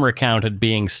 Some recounted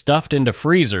being stuffed into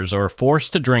freezers or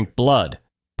forced to drink blood.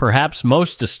 Perhaps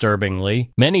most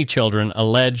disturbingly, many children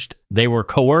alleged they were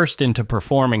coerced into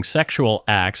performing sexual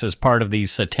acts as part of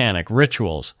these satanic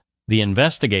rituals. The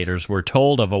investigators were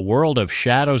told of a world of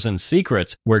shadows and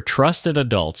secrets where trusted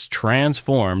adults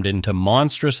transformed into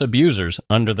monstrous abusers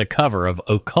under the cover of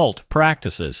occult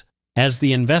practices. As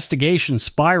the investigation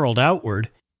spiraled outward,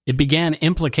 it began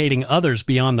implicating others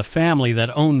beyond the family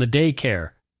that owned the daycare.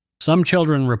 Some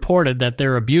children reported that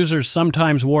their abusers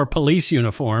sometimes wore police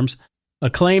uniforms, a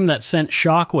claim that sent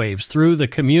shockwaves through the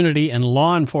community and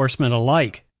law enforcement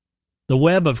alike. The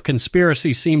web of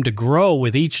conspiracy seemed to grow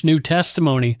with each new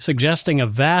testimony, suggesting a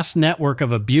vast network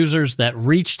of abusers that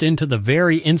reached into the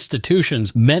very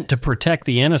institutions meant to protect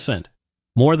the innocent.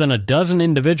 More than a dozen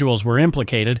individuals were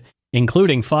implicated,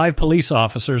 including 5 police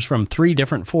officers from 3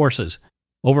 different forces.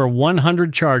 Over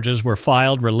 100 charges were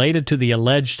filed related to the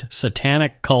alleged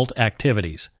satanic cult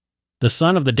activities. The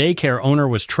son of the daycare owner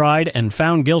was tried and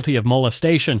found guilty of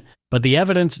molestation, but the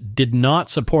evidence did not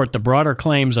support the broader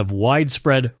claims of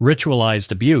widespread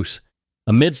ritualized abuse.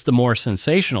 Amidst the more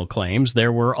sensational claims,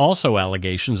 there were also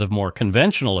allegations of more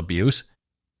conventional abuse.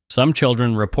 Some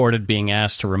children reported being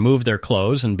asked to remove their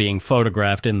clothes and being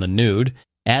photographed in the nude,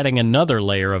 adding another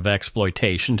layer of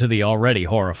exploitation to the already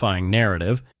horrifying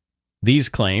narrative. These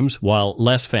claims, while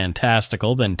less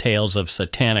fantastical than tales of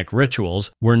satanic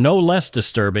rituals, were no less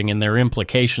disturbing in their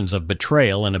implications of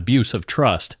betrayal and abuse of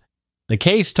trust. The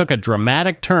case took a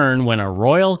dramatic turn when a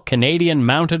Royal Canadian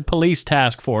Mounted Police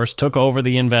Task Force took over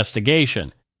the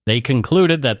investigation. They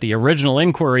concluded that the original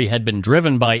inquiry had been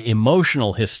driven by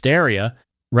emotional hysteria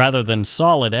rather than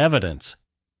solid evidence.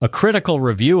 A critical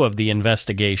review of the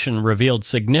investigation revealed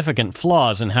significant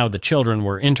flaws in how the children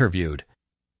were interviewed.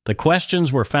 The The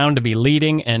questions were found to be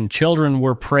leading, and children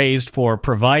were praised for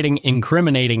providing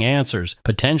incriminating answers,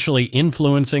 potentially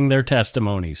influencing their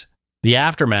testimonies. The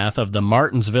aftermath of the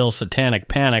Martensville Satanic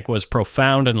Panic was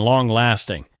profound and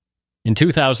long-lasting. In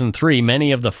 2003,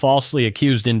 many of the falsely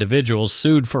accused individuals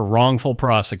sued for wrongful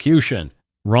prosecution.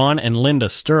 Ron and Linda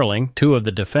Sterling, two of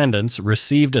the defendants,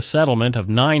 received a settlement of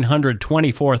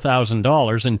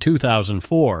 $924,000 in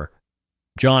 2004.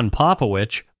 John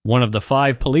Popowich, one of the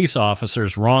 5 police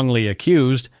officers wrongly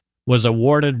accused, was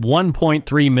awarded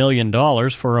 $1.3 million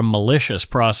for a malicious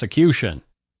prosecution.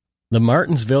 The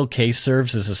Martensville case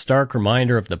serves as a stark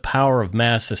reminder of the power of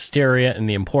mass hysteria and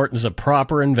the importance of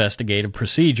proper investigative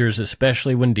procedures,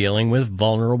 especially when dealing with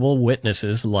vulnerable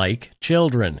witnesses like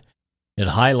children. It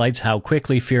highlights how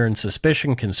quickly fear and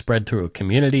suspicion can spread through a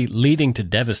community, leading to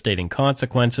devastating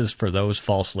consequences for those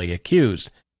falsely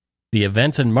accused. The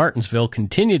events in Martensville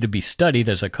continue to be studied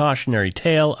as a cautionary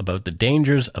tale about the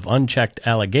dangers of unchecked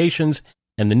allegations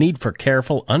and the need for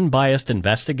careful, unbiased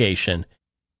investigation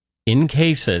in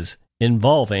cases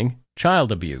involving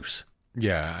child abuse.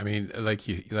 Yeah, I mean, like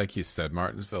you said,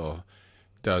 Martensville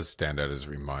does stand out as a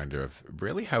reminder of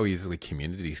really how easily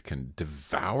communities can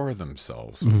devour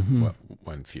themselves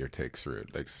when fear takes root.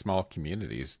 Like small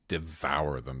communities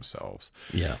devour themselves.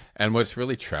 Yeah. And what's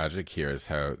really tragic here is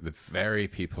how the very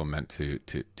people meant to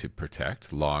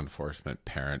protect, law enforcement,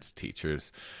 parents,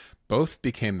 teachers, both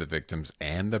became the victims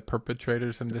and the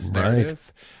perpetrators in this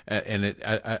narrative, and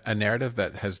a narrative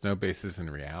that has no basis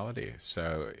in reality.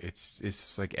 So it's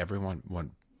just like everyone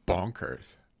went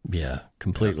bonkers. Yeah,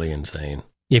 completely insane.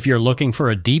 If you're looking for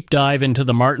a deep dive into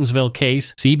the Martensville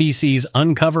case, CBC's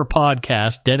Uncover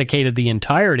podcast dedicated the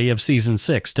entirety of Season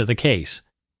 6 to the case.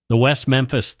 The West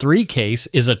Memphis 3 case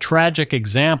is a tragic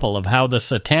example of how the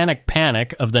Satanic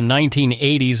Panic of the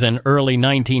 1980s and early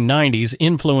 1990s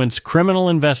influenced criminal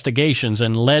investigations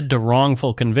and led to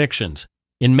wrongful convictions.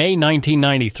 In May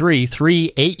 1993,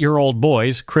 3 8-year-old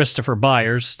boys, Christopher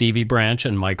Byers, Stevie Branch,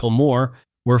 and Michael Moore,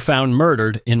 were found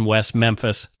murdered in West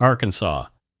Memphis, Arkansas.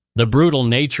 The brutal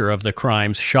nature of the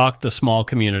crimes shocked the small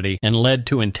community and led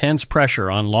to intense pressure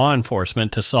on law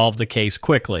enforcement to solve the case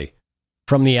quickly.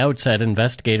 From the outset,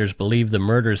 investigators believed the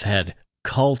murders had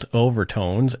cult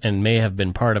overtones and may have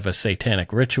been part of a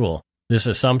satanic ritual. This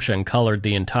assumption colored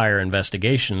the entire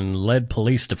investigation and led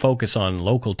police to focus on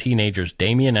local teenagers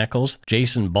Damian Eccles,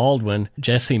 Jason Baldwin,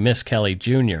 Jesse Miss Kelly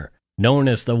Jr., known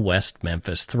as the West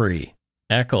Memphis 3.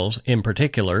 Eccles, in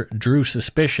particular, drew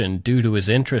suspicion due to his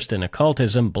interest in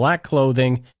occultism, black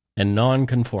clothing, and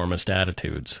nonconformist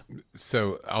attitudes.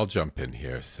 So I'll jump in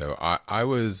here. So I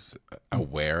was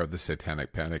aware of the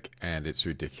Satanic Panic and its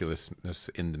ridiculousness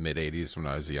in the mid-'80s when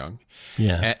I was young.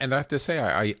 Yeah. And I have to say,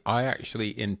 I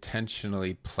actually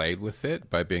intentionally played with it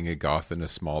by being a goth in a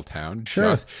small town.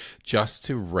 Sure. Just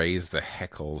to raise the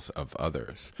heckles of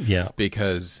others. Yeah.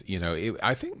 Because,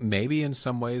 I think maybe in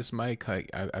some ways, Mike,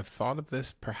 I've thought of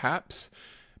this perhaps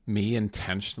me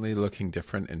intentionally looking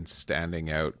different and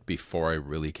standing out before I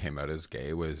really came out as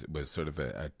gay was sort of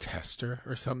a tester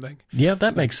or something. Yeah,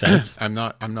 that makes sense. I'm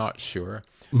not sure.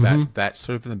 That's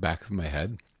sort of in the back of my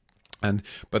head.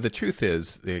 But the truth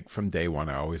is, from day one,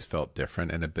 I always felt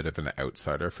different and a bit of an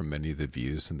outsider from many of the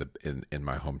views in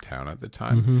my hometown at the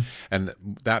time. And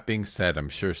that being said, I'm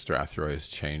sure Strathroy has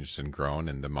changed and grown,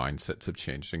 and the mindsets have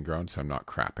changed and grown. So I'm not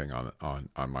crapping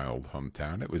on my old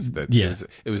hometown. It was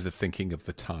it was the thinking of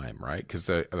the time, right? Because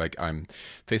I'm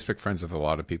Facebook friends with a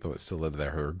lot of people that still live there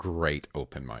who are great,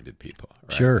 open-minded people.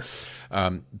 Right? Sure.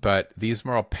 But these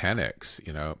moral panics,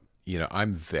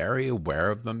 I'm very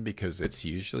aware of them because it's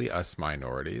usually us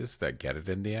minorities that get it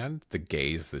in the end. The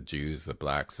gays, the Jews, the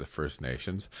blacks, the First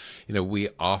Nations. We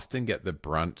often get the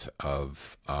brunt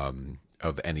of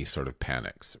any sort of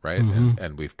panics, right?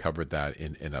 And we've covered that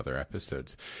in other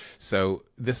episodes. So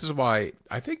this is why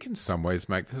I think in some ways,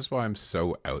 Mike, this is why I'm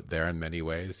so out there in many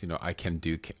ways. I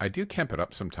do camp it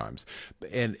up sometimes,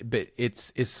 but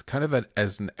it's kind of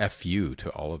as an FU to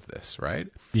all of this, right?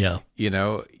 Yeah.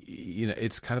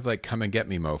 It's kind of like, come and get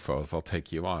me, mofos. I'll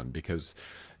take you on because,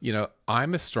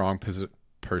 I'm a strong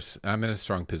I'm in a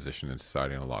strong position in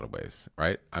society in a lot of ways,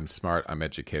 right? I'm smart, I'm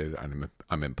educated,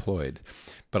 I'm employed,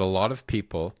 but a lot of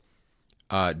people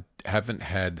haven't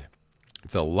had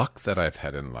the luck that I've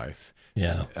had in life.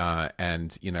 Yeah.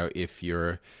 And if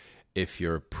you're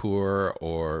poor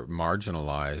or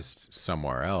marginalized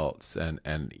somewhere else and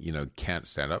can't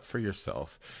stand up for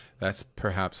yourself, that's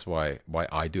perhaps why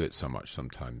I do it so much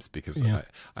sometimes, because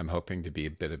I'm hoping to be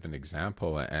a bit of an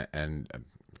example and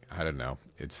I don't know,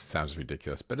 it sounds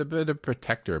ridiculous, but a bit of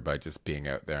protector by just being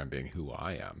out there and being who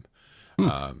I am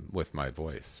with my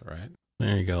voice, right?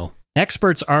 There you go.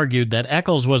 Experts argued that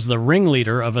Eccles was the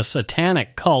ringleader of a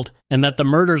satanic cult and that the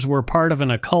murders were part of an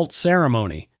occult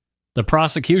ceremony. The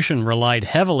prosecution relied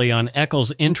heavily on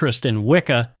Eccles' interest in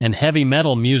Wicca and heavy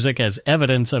metal music as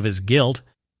evidence of his guilt.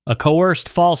 A coerced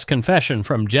false confession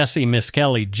from Jesse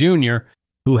Miskelly Jr.,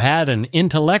 who had an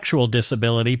intellectual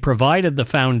disability, provided the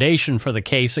foundation for the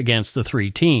case against the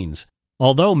three teens.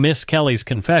 Although Miskelly's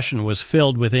confession was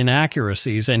filled with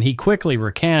inaccuracies and he quickly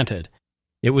recanted,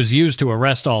 it was used to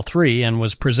arrest all three and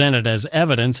was presented as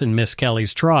evidence in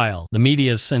Miskelly's trial. The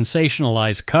media's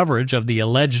sensationalized coverage of the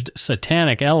alleged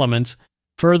satanic elements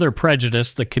further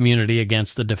prejudiced the community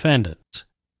against the defendants.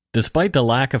 Despite the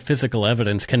lack of physical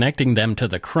evidence connecting them to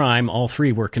the crime, all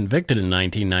three were convicted in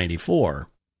 1994.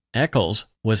 Eccles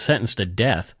was sentenced to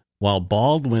death, while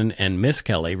Baldwin and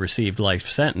Miskelly received life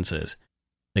sentences.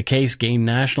 The case gained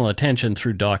national attention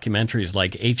through documentaries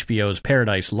like HBO's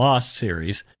Paradise Lost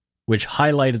series, which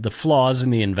highlighted the flaws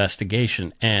in the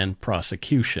investigation and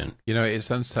prosecution. You know,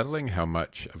 it's unsettling how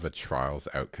much of a trial's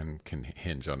outcome can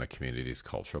hinge on a community's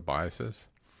cultural biases.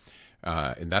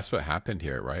 And that's what happened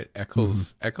here, right?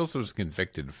 Eccles was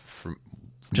convicted for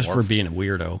being a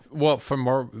weirdo. Well, for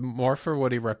more for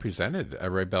what he represented, a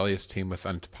rebellious teen with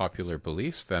unpopular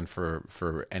beliefs, than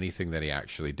for anything that he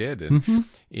actually did. And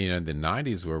you know, the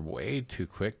 90s were way too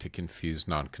quick to confuse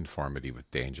nonconformity with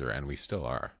danger, and we still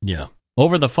are. Yeah.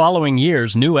 Over the following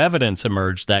years, new evidence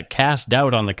emerged that cast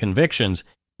doubt on the convictions,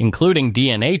 including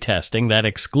DNA testing that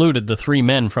excluded the three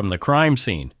men from the crime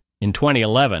scene. In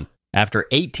 2011, after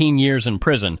 18 years in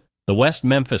prison, the West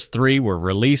Memphis Three were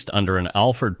released under an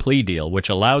Alford plea deal, which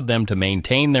allowed them to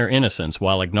maintain their innocence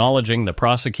while acknowledging the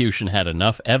prosecution had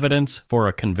enough evidence for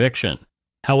a conviction.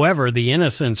 However, the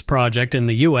Innocence Project in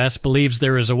the U.S. believes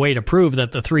there is a way to prove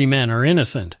that the three men are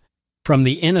innocent. From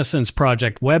the Innocence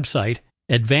Project website,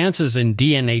 advances in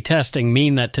DNA testing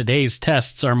mean that today's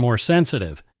tests are more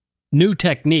sensitive. New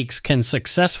techniques can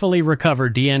successfully recover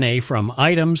DNA from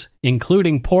items,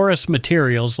 including porous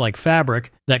materials like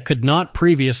fabric, that could not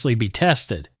previously be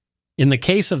tested. In the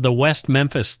case of the West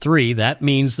Memphis Three, that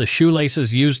means the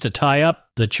shoelaces used to tie up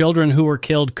the children who were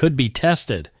killed could be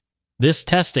tested. This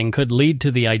testing could lead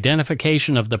to the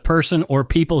identification of the person or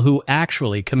people who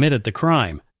actually committed the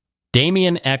crime.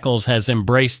 Damien Eccles has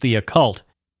embraced the occult.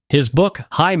 His book,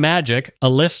 High Magic, a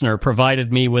listener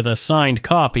provided me with a signed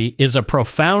copy, is a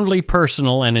profoundly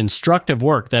personal and instructive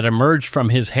work that emerged from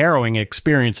his harrowing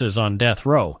experiences on death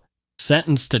row.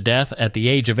 Sentenced to death at the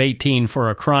age of 18 for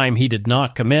a crime he did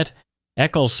not commit,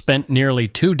 Eccles spent nearly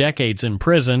 2 decades in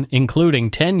prison,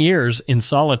 including 10 years in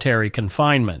solitary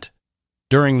confinement.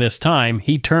 During this time,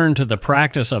 he turned to the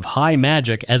practice of high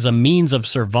magic as a means of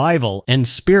survival and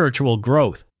spiritual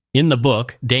growth. In the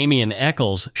book, Damien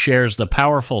Eccles shares the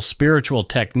powerful spiritual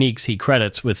techniques he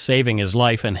credits with saving his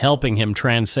life and helping him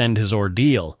transcend his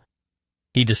ordeal.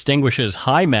 He distinguishes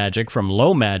high magic from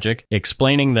low magic,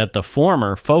 explaining that the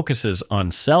former focuses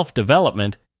on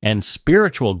self-development and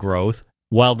spiritual growth,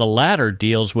 while the latter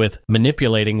deals with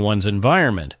manipulating one's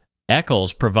environment.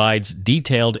 Eccles provides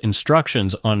detailed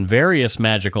instructions on various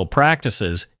magical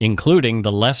practices, including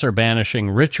the lesser banishing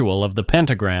ritual of the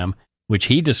pentagram, which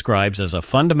he describes as a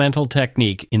fundamental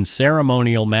technique in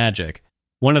ceremonial magic.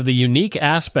 One of the unique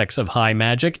aspects of high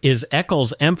magic is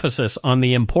Eccles' emphasis on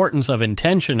the importance of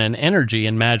intention and energy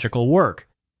in magical work.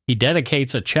 He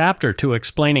dedicates a chapter to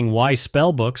explaining why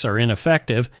spellbooks are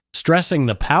ineffective, stressing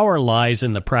the power lies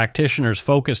in the practitioner's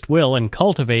focused will and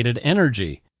cultivated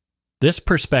energy. This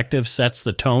perspective sets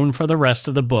the tone for the rest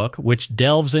of the book, which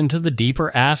delves into the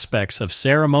deeper aspects of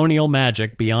ceremonial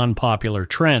magic beyond popular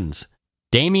trends.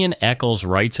 Damien Eccles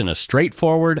writes in a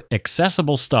straightforward,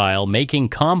 accessible style, making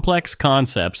complex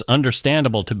concepts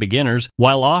understandable to beginners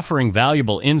while offering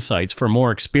valuable insights for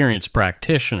more experienced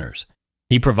practitioners.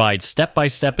 He provides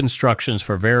step-by-step instructions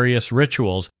for various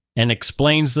rituals and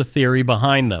explains the theory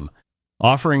behind them,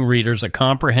 offering readers a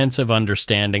comprehensive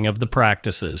understanding of the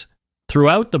practices.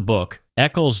 Throughout the book,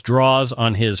 Eccles draws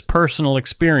on his personal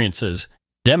experiences,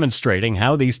 demonstrating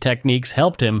how these techniques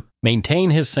helped him maintain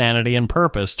his sanity and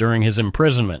purpose during his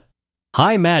imprisonment.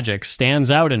 High magic stands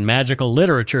out in magical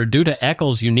literature due to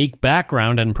Eccles' unique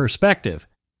background and perspective.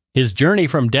 His journey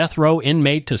from death row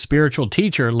inmate to spiritual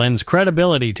teacher lends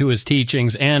credibility to his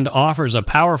teachings and offers a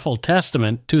powerful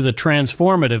testament to the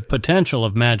transformative potential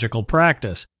of magical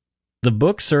practice. The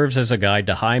book serves as a guide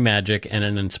to high magic and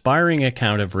an inspiring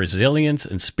account of resilience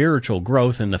and spiritual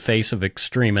growth in the face of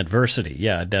extreme adversity.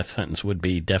 Yeah, a death sentence would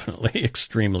be definitely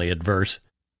extremely adverse.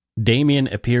 Damien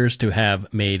appears to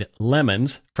have made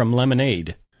lemons from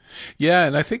lemonade. Yeah,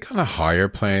 and I think on a higher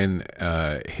plane,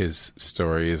 his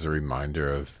story is a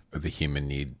reminder of the human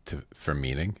need for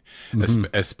meaning,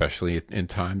 especially in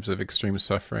times of extreme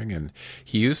suffering. And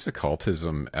he used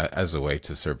occultism as a way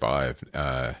to survive,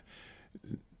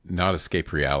 not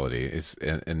escape reality.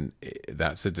 And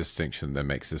that's a distinction that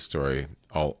makes this story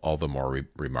all the more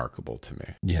remarkable to me.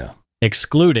 Yeah.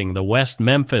 Excluding the West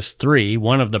Memphis Three,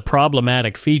 one of the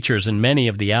problematic features in many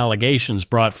of the allegations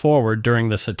brought forward during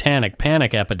the Satanic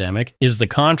Panic epidemic is the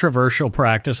controversial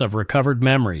practice of recovered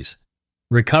memories.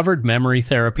 Recovered memory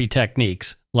therapy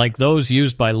techniques, like those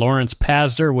used by Lawrence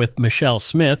Pazder with Michelle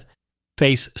Smith,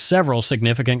 face several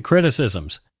significant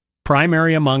criticisms.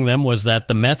 Primary among them was that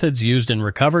the methods used in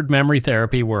recovered memory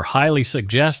therapy were highly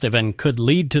suggestive and could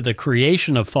lead to the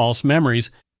creation of false memories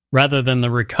rather than the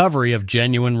recovery of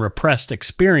genuine repressed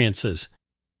experiences.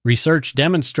 Research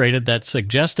demonstrated that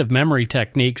suggestive memory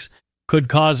techniques could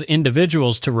cause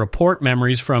individuals to report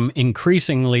memories from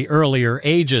increasingly earlier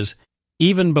ages,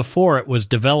 even before it was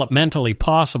developmentally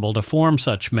possible to form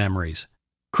such memories.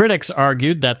 Critics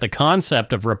argued that the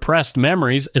concept of repressed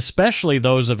memories, especially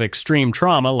those of extreme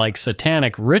trauma like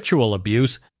satanic ritual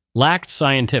abuse, lacked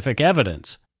scientific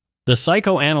evidence. The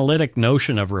psychoanalytic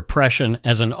notion of repression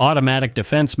as an automatic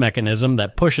defense mechanism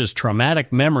that pushes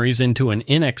traumatic memories into an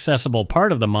inaccessible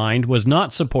part of the mind was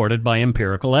not supported by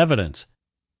empirical evidence.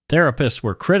 Therapists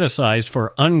were criticized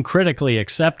for uncritically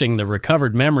accepting the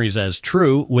recovered memories as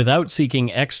true without seeking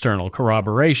external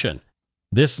corroboration.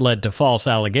 This led to false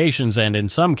allegations and, in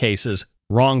some cases,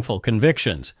 wrongful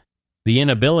convictions. The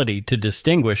inability to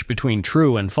distinguish between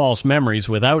true and false memories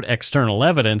without external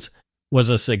evidence was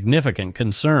a significant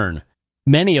concern.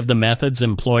 Many of the methods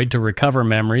employed to recover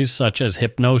memories, such as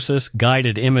hypnosis,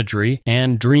 guided imagery,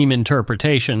 and dream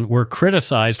interpretation, were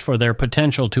criticized for their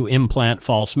potential to implant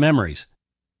false memories.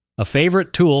 A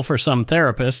favorite tool for some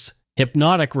therapists,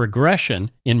 hypnotic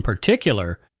regression in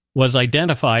particular, was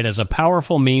identified as a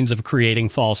powerful means of creating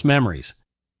false memories.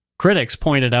 Critics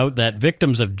pointed out that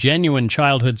victims of genuine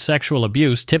childhood sexual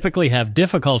abuse typically have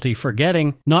difficulty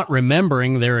forgetting, not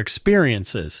remembering their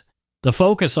experiences. The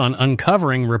focus on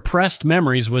uncovering repressed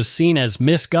memories was seen as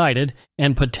misguided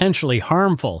and potentially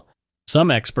harmful.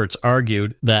 Some experts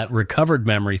argued that recovered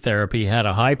memory therapy had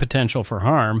a high potential for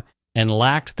harm and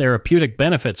lacked therapeutic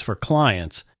benefits for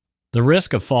clients. The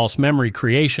risk of false memory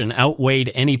creation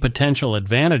outweighed any potential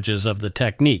advantages of the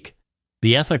technique.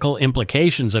 The ethical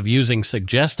implications of using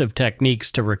suggestive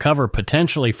techniques to recover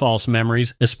potentially false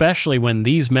memories, especially when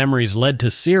these memories led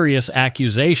to serious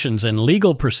accusations and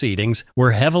legal proceedings,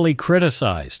 were heavily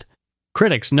criticized.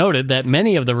 Critics noted that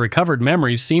many of the recovered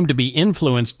memories seemed to be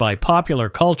influenced by popular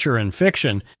culture and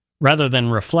fiction rather than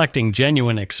reflecting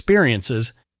genuine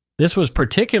experiences. This was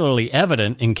particularly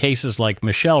evident in cases like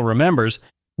Michelle Remembers,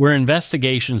 where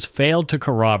investigations failed to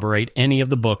corroborate any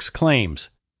of the book's claims.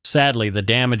 Sadly, the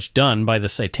damage done by the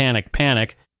Satanic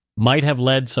Panic might have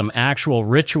led some actual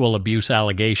ritual abuse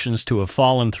allegations to have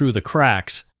fallen through the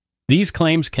cracks. These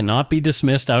claims cannot be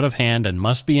dismissed out of hand and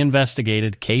must be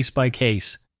investigated case by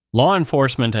case. Law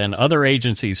enforcement and other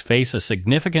agencies face a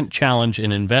significant challenge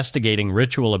in investigating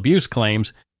ritual abuse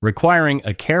claims, requiring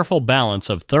a careful balance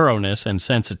of thoroughness and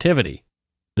sensitivity.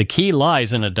 The key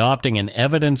lies in adopting an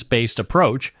evidence-based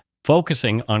approach,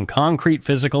 focusing on concrete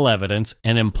physical evidence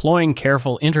and employing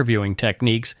careful interviewing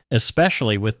techniques,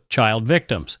 especially with child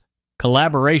victims.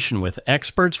 Collaboration with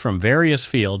experts from various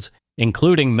fields,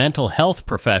 including mental health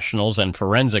professionals and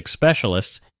forensic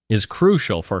specialists, is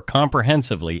crucial for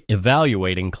comprehensively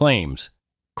evaluating claims.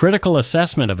 Critical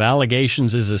assessment of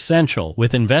allegations is essential,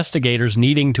 with investigators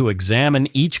needing to examine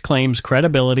each claim's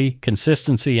credibility,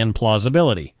 consistency, and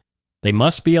plausibility. They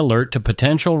must be alert to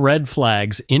potential red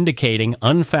flags indicating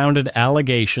unfounded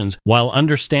allegations while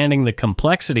understanding the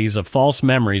complexities of false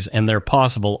memories and their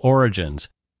possible origins.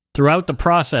 Throughout the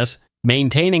process,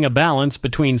 maintaining a balance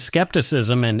between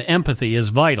skepticism and empathy is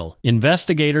vital.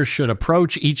 Investigators should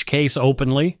approach each case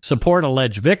openly, support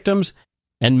alleged victims,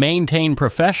 and maintain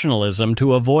professionalism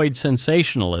to avoid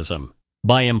sensationalism.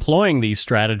 By employing these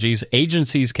strategies,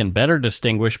 agencies can better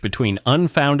distinguish between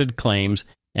unfounded claims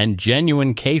and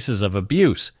genuine cases of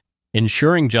abuse,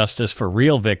 ensuring justice for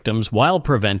real victims while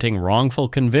preventing wrongful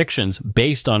convictions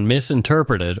based on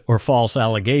misinterpreted or false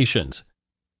allegations.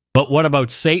 But what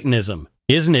about Satanism?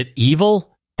 Isn't it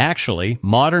evil? Actually,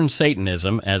 modern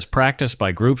Satanism, as practiced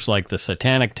by groups like the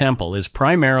Satanic Temple, is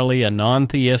primarily a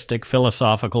non-theistic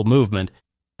philosophical movement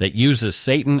that uses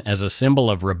Satan as a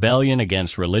symbol of rebellion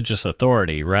against religious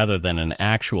authority rather than an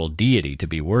actual deity to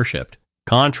be worshipped.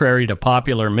 Contrary to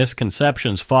popular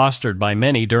misconceptions fostered by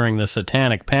many during the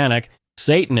Satanic Panic,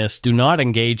 Satanists do not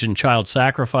engage in child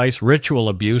sacrifice, ritual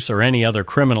abuse, or any other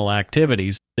criminal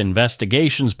activities.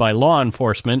 Investigations by law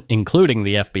enforcement, including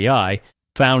the FBI,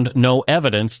 found no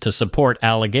evidence to support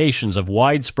allegations of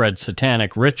widespread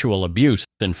satanic ritual abuse.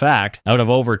 In fact, out of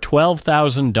over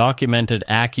 12,000 documented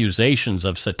accusations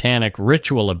of satanic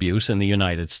ritual abuse in the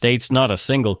United States, not a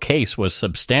single case was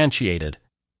substantiated.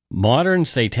 Modern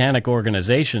satanic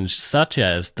organizations such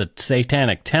as the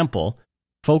Satanic Temple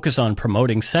focus on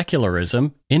promoting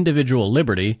secularism, individual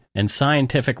liberty, and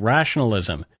scientific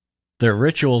rationalism. Their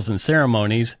rituals and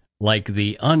ceremonies, like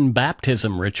the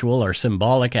unbaptism ritual, are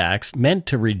symbolic acts meant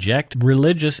to reject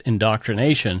religious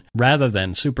indoctrination rather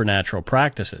than supernatural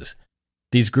practices.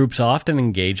 These groups often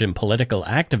engage in political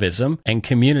activism and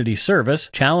community service,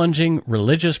 challenging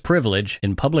religious privilege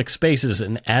in public spaces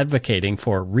and advocating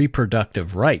for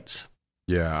reproductive rights.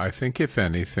 Yeah, I think if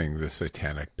anything, the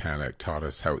Satanic Panic taught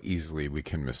us how easily we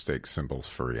can mistake symbols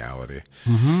for reality.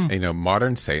 Mm-hmm. And,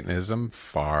 modern Satanism,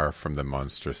 far from the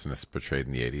monstrousness portrayed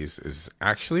in the 80s, is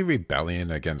actually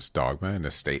rebellion against dogma and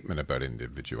a statement about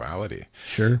individuality.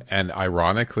 Sure. And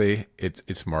ironically,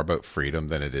 it's more about freedom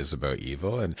than it is about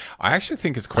evil. And I actually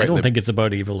think it's quite... I don't think it's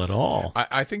about evil at all.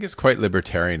 I think it's quite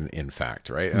libertarian, in fact,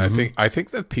 right? And I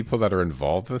think that people that are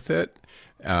involved with it...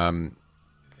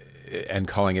 and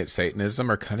calling it Satanism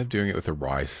are kind of doing it with a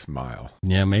wry smile.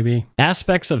 Yeah, maybe.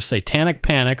 Aspects of Satanic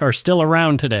Panic are still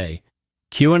around today.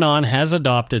 QAnon has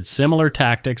adopted similar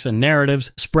tactics and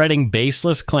narratives, spreading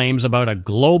baseless claims about a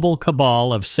global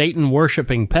cabal of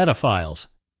Satan-worshipping pedophiles.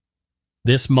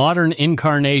 This modern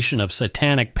incarnation of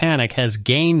Satanic Panic has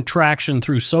gained traction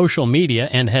through social media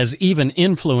and has even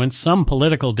influenced some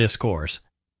political discourse.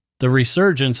 The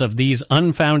resurgence of these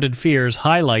unfounded fears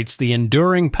highlights the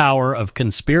enduring power of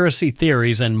conspiracy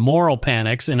theories and moral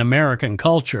panics in American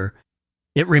culture.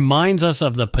 It reminds us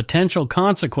of the potential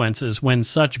consequences when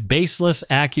such baseless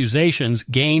accusations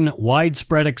gain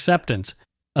widespread acceptance,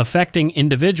 affecting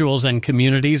individuals and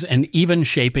communities and even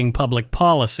shaping public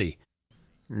policy.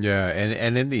 Yeah,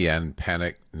 and in the end,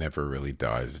 panic never really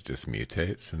dies; it just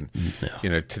mutates. And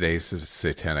today's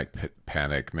Satanic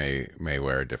Panic may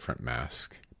wear a different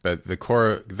mask. But the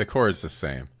core is the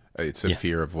same. It's a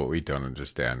fear of what we don't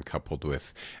understand, coupled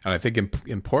with, and I think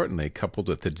importantly, coupled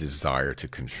with the desire to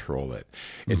control it.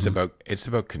 It's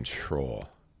about control,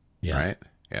 right?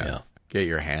 Yeah. Get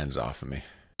your hands off of me.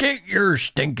 Get your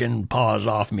stinking paws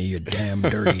off me, you damn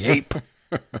dirty ape.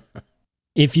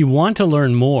 If you want to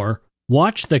learn more,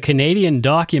 watch the Canadian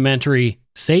documentary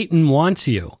Satan Wants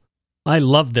You. I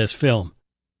love this film.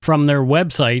 From their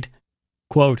website,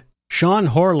 quote, Sean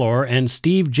Horlor and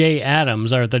Steve J.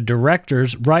 Adams are the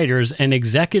directors, writers, and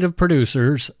executive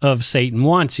producers of Satan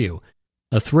Wants You,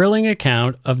 a thrilling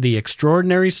account of the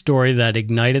extraordinary story that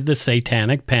ignited the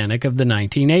Satanic Panic of the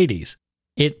 1980s.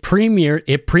 It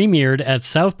premiered at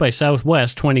South by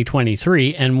Southwest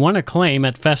 2023 and won acclaim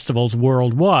at festivals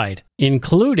worldwide,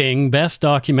 including Best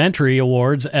Documentary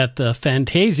Awards at the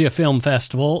Fantasia Film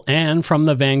Festival and from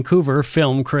the Vancouver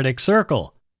Film Critics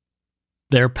Circle.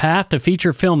 Their path to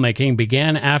feature filmmaking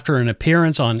began after an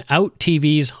appearance on Out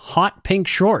TV's Hot Pink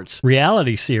Shorts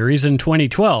reality series in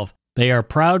 2012. They are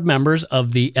proud members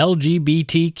of the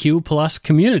LGBTQ+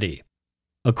 community.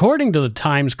 According to the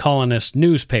Times Colonist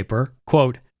newspaper,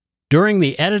 quote, during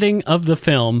the editing of the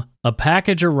film, a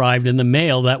package arrived in the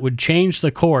mail that would change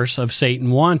the course of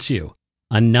Satan Wants You,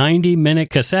 a 90-minute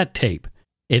cassette tape.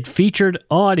 It featured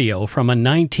audio from a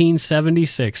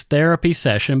 1976 therapy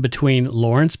session between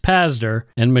Lawrence Pasdar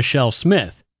and Michelle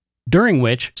Smith, during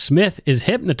which Smith is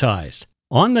hypnotized.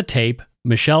 On the tape,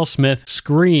 Michelle Smith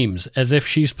screams as if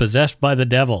she's possessed by the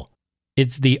devil.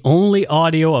 It's the only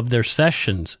audio of their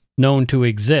sessions known to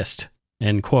exist,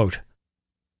 end quote.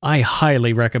 I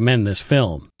highly recommend this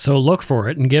film, so look for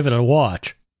it and give it a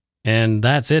watch. And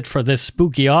that's it for this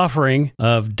spooky offering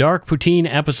of Dark Poutine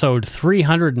episode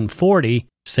 340,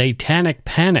 Satanic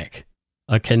Panic,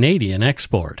 a Canadian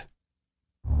export.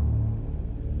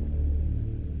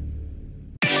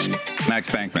 Max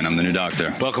Bankman, I'm the new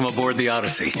doctor. Welcome aboard the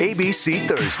Odyssey. ABC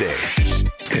Thursdays.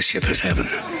 This ship is heaven.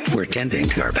 We're tending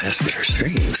to our passengers'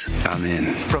 dreams. I'm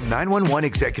in. From 911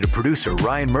 executive producer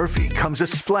Ryan Murphy comes a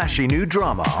splashy new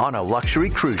drama on a luxury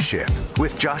cruise ship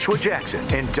with Joshua Jackson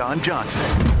and Don Johnson.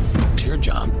 It's your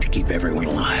job to keep everyone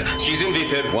alive. She's in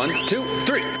VFib. 1, 2,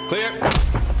 3. Clear.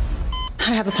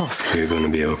 I have a pulse. You're going to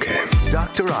be okay.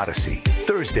 Dr. Odyssey.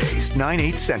 Thursdays,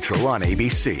 9/8 Central on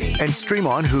ABC and stream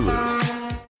on Hulu.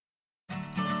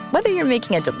 Whether you're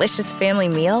making a delicious family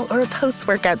meal or a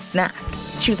post-workout snack,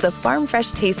 choose the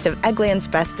farm-fresh taste of Eggland's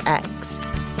Best Eggs.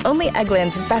 Only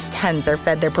Eggland's Best Hens are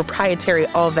fed their proprietary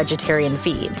all-vegetarian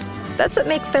feed. That's what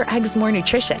makes their eggs more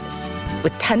nutritious.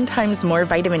 With 10 times more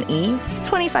vitamin E,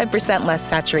 25% less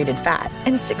saturated fat,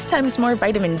 and 6 times more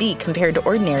vitamin D compared to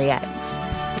ordinary eggs.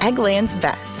 Eggland's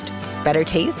Best. Better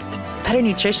taste, better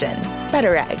nutrition,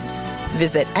 better eggs.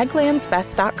 Visit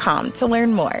egglandsbest.com to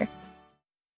learn more.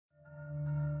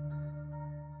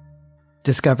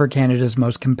 Discover Canada's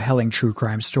most compelling true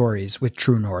crime stories with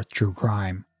True North True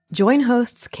Crime. Join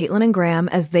hosts Caitlin and Graham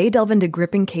as they delve into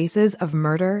gripping cases of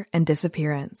murder and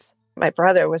disappearance. My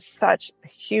brother was such a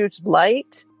huge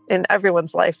light in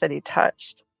everyone's life that he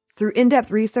touched. Through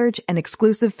in-depth research and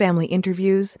exclusive family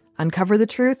interviews, uncover the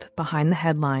truth behind the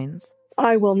headlines.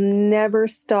 I will never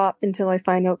stop until I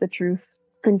find out the truth.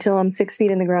 Until I'm 6 feet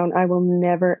in the ground, I will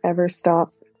never, ever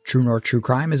stop. True North True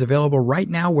Crime is available right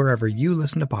now wherever you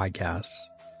listen to podcasts.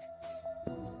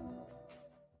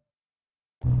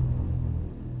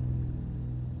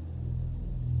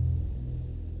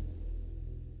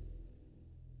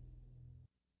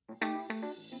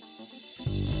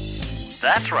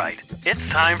 That's right. It's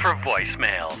time for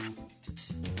voicemails.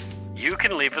 You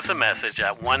can leave us a message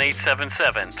at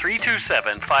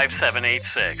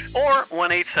 1-877-327-5786 or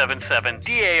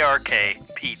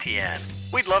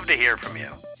 1-877-DARK-PTN. We'd love to hear from you.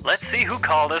 Let's see who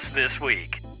called us this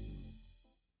week.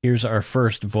 Here's our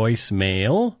first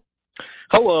voicemail.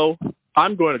 Hello.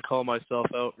 I'm going to call myself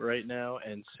out right now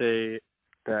and say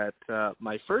that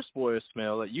my first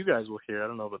voicemail that you guys will hear, I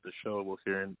don't know about the show will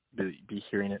hear and be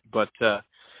hearing it, but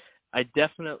I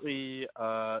definitely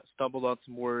stumbled on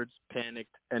some words,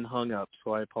 panicked, and hung up,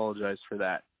 so I apologize for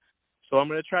that. So I'm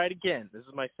going to try it again. This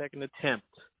is my second attempt.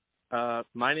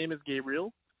 My name is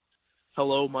Gabriel.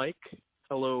 Hello, Mike.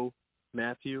 Hello,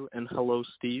 Matthew. And hello,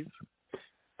 Steve.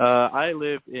 I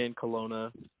live in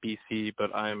Kelowna, BC,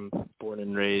 but I'm born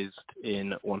and raised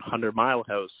in 100 Mile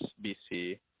House,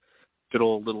 BC. Good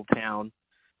old little town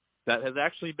that has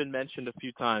actually been mentioned a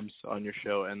few times on your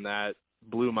show, and that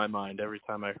blew my mind every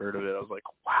time I heard of it. I was like,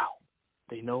 wow,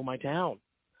 they know my town.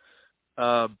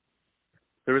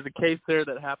 There was a case there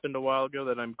that happened a while ago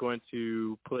that I'm going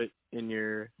to put in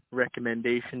your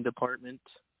recommendation department.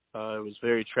 It was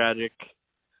very tragic.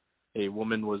 A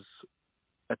woman was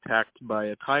attacked by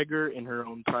a tiger in her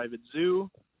own private zoo,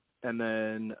 and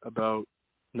then about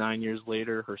 9 years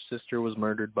later, her sister was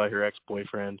murdered by her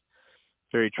ex-boyfriend.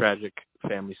 Very tragic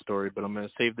family story, but I'm going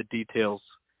to save the details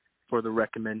for the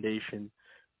recommendation.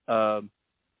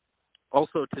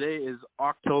 Also, today is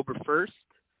October 1st,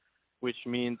 which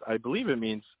means, I believe it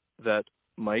means that,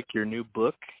 Mike, your new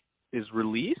book is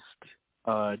released.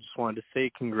 I just wanted to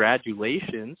say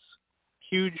congratulations.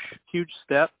 Huge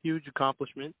step, huge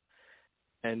accomplishment.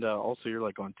 And also, you're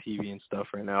like on TV and stuff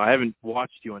right now. I haven't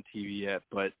watched you on TV yet,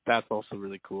 but that's also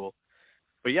really cool.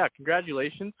 But yeah,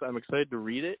 congratulations. I'm excited to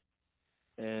read it.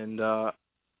 And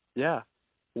yeah,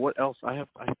 what else? I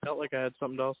felt like I had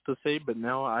something else to say, but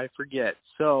now I forget.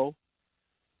 So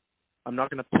I'm not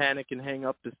going to panic and hang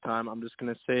up this time. I'm just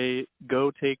going to say,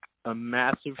 go take a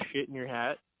massive shit in your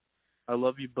hat. I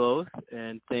love you both,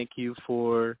 and thank you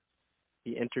for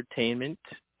the entertainment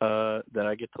that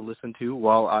I get to listen to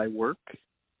while I work.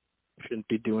 Shouldn't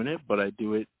be doing it, but I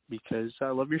do it because I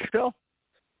love your show.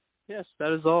 Yes,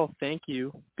 that is all. Thank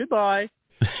you. Goodbye.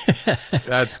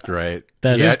 That's great.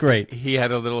 That is great. He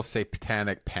had a little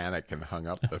Satanic Panic and hung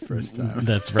up the first time.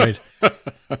 That's right.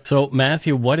 So,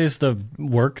 Matthew, what is the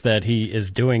work that he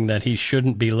is doing that he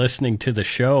shouldn't be listening to the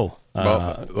show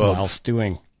whilst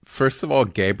doing? First of all,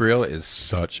 Gabriel is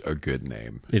such a good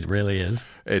name. It really is.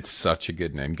 It's such a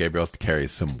good name. Gabriel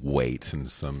carries some weight and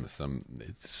some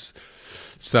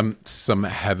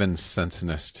heaven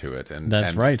senseness to it. And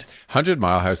that's right. 100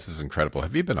 Mile House is incredible.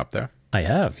 Have you been up there? I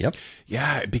have, yep.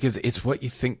 Yeah, because it's what you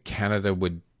think Canada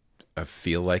would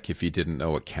feel like if you didn't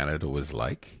know what Canada was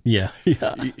like. Yeah.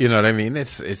 You know what I mean?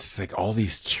 It's like all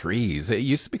these trees. It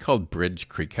used to be called Bridge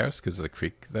Creek House because of the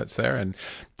creek that's there. And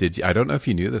I don't know if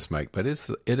you knew this, Mike, but it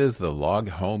is the log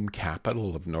home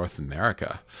capital of North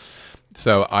America.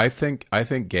 So I think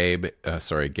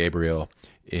Gabriel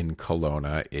in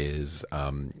Kelowna is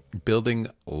building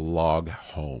log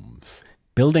homes.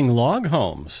 Building log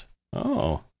homes.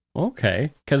 Oh,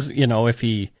 okay. Because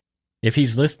if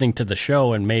he's listening to the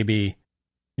show and maybe,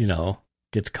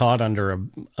 gets caught under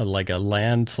a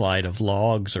landslide of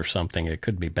logs or something, it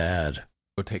could be bad.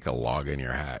 Go take a log in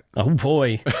your hat. Oh,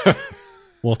 boy.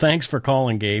 Well, thanks for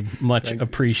calling, Gabe. Much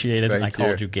appreciated. I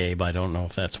called you Gabe. I don't know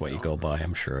if that's what you go by.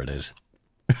 I'm sure it is.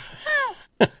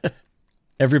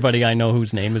 Everybody I know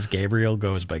whose name is Gabriel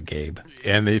goes by Gabe.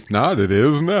 And if not, it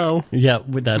is now. Yeah,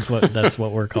 that's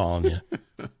what we're calling you.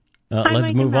 Hi, let's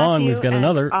Mike move on. We've got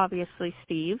another. Obviously,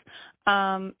 Steve.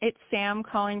 It's Sam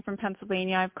calling from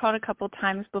Pennsylvania. I've called a couple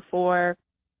times before.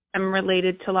 I'm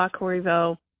related to La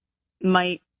Corriveau.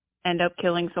 Might end up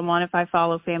killing someone if I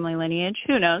follow family lineage.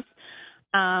 Who knows?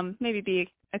 Maybe be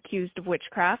accused of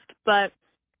witchcraft. But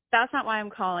that's not why I'm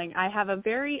calling. I have a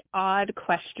very odd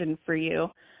question for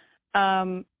you.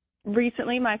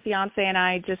 Recently, my fiance and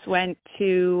I just went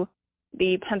to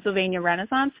the Pennsylvania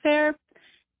Renaissance Fair,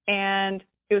 and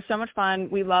it was so much fun.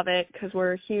 We love it because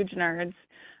we're huge nerds.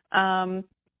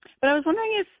 But I was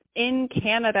wondering if in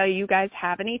Canada you guys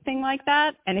have anything like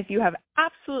that, and if you have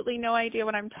absolutely no idea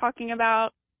what I'm talking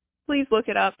about, please look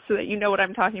it up so that you know what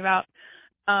I'm talking about.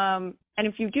 And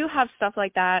if you do have stuff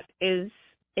like that, is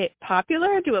it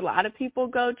popular? Do a lot of people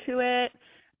go to it?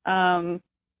 And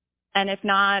if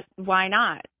not, why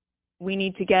not? We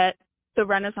need to get the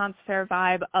Renaissance Fair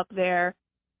vibe up there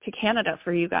to Canada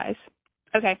for you guys.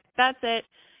 Okay, that's it.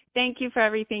 Thank you for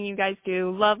everything you guys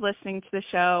do. Love listening to the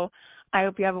show. I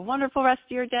hope you have a wonderful rest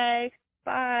of your day.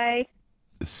 Bye.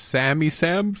 Sam,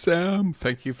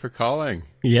 thank you for calling.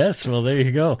 Yes, well, there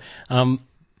you go.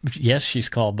 Yes, she's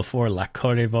called before La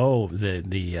Cordeveau, the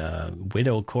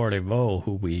widow Cordeveau,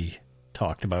 who we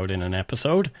talked about in an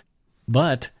episode.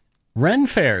 But Ren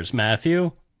fairs,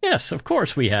 Matthew. Yes, of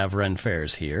course we have Ren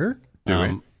fairs here. Do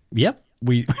we? Yep,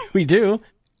 we do.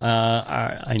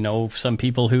 I know some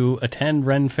people who attend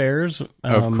Ren fairs.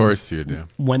 Of course you do.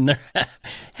 When they're,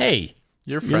 hey,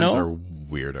 your friends are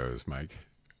weirdos, Mike.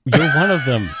 You're one of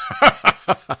them.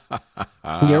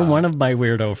 You're one of my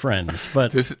weirdo friends.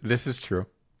 But this is true.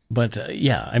 But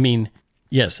yeah, I mean,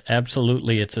 yes,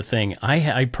 absolutely, it's a thing.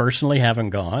 I personally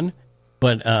haven't gone,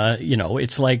 but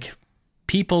it's like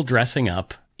people dressing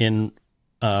up in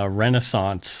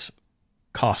Renaissance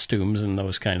costumes and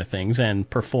those kind of things, and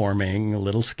performing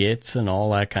little skits and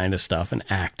all that kind of stuff, and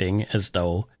acting as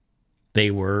though they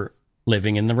were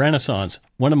living in the Renaissance.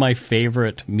 One of my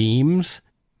favorite memes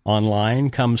online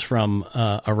comes from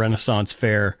a Renaissance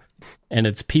fair, and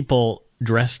it's people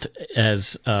dressed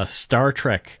as Star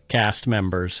Trek cast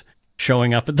members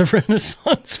showing up at the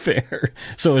Renaissance fair.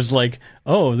 So it's like,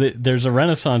 oh, there's a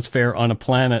Renaissance fair on a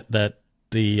planet that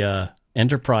the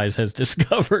Enterprise has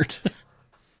discovered.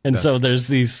 And so there's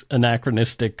these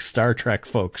anachronistic Star Trek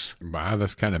folks. Wow,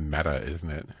 that's kind of meta,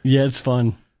 isn't it? Yeah, it's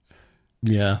fun.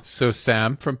 Yeah. So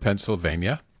Sam from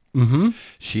Pennsylvania. Mm-hmm.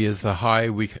 She is the High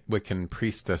Wiccan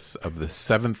priestess of the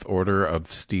 7th Order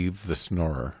of Steve the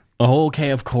Snorer. Oh, okay,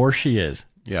 of course she is.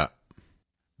 Yeah.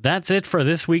 That's it for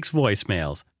this week's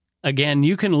voicemails. Again,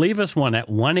 you can leave us one at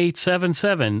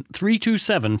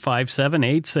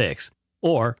 1-877-327-5786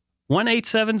 or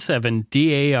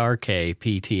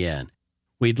 1-877-DARK-PTN.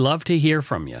 We'd love to hear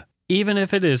from you, even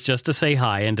if it is just to say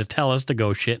hi and to tell us to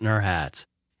go shit in our hats.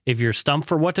 If you're stumped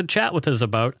for what to chat with us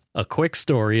about, a quick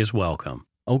story is welcome.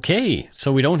 Okay,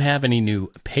 so we don't have any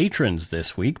new patrons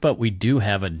this week, but we do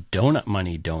have a donut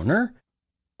money donor,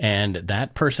 and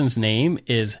that person's name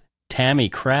is Tammy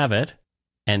Kravitz,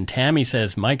 and Tammy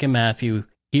says, Mike and Matthew,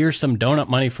 here's some donut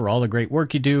money for all the great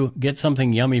work you do. Get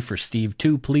something yummy for Steve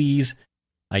too, please.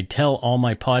 I tell all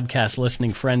my podcast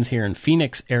listening friends here in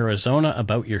Phoenix, Arizona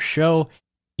about your show,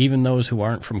 even those who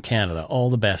aren't from Canada. All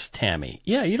the best, Tammy.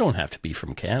 Yeah, you don't have to be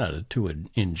from Canada to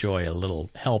enjoy a little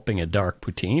helping a dark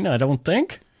poutine, I don't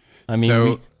think. I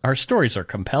mean, our stories are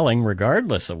compelling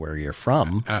regardless of where you're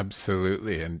from.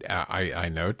 Absolutely. And I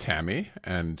know Tammy,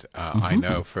 and I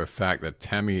know for a fact that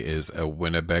Tammy is a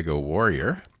Winnebago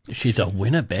warrior. She's a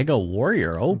Winnebago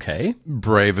warrior, okay.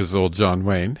 Brave as old John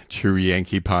Wayne, true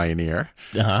Yankee pioneer.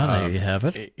 There you have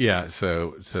it. Yeah,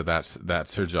 so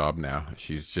that's her job now.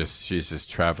 She's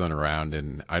just traveling around,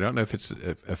 and I don't know if it's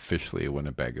officially a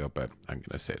Winnebago, but I'm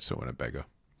going to say it's a Winnebago.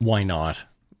 Why not?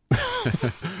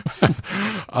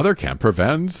 Other camper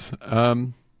vans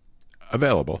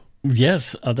available.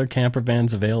 Yes, other camper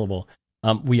vans available.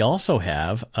 We also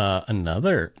have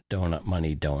another donut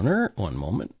money donor. One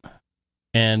moment.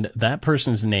 And that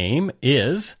person's name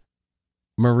is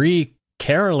Marie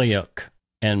Karoliuk.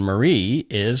 And Marie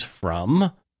is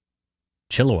from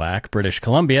Chilliwack, British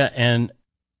Columbia. And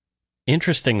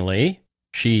interestingly,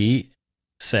 she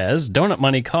says, Donut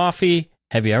Money Coffee.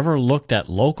 Have you ever looked at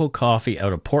local coffee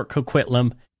out of Port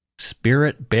Coquitlam?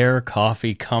 Spirit Bear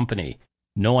Coffee Company.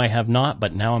 No, I have not,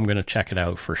 but now I'm going to check it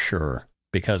out for sure,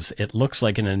 because it looks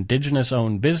like an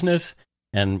Indigenous-owned business,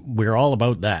 and we're all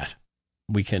about that.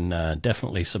 We can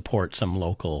definitely support some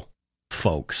local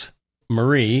folks.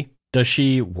 Marie, does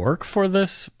she work for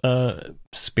this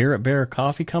Spirit Bear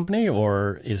Coffee Company,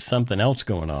 or is something else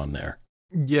going on there?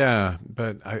 Yeah,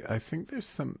 but I think there's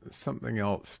something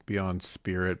else beyond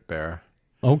Spirit Bear.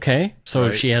 Okay, so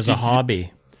right. She has a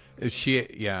hobby.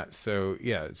 So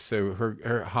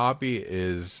her hobby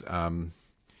is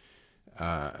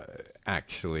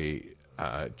actually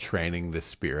training the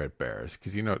spirit bears,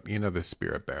 because you know the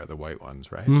spirit bear, the white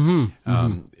ones, right?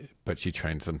 Mm-hmm. But she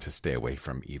trains them to stay away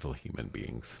from evil human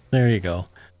beings. There you go.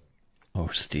 Oh,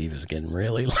 Steve is getting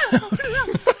really loud.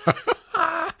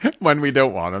 When we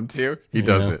don't want him to, he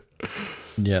does it.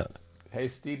 Yeah. Hey,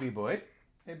 Stevie boy.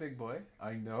 Hey, big boy.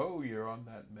 I know you're on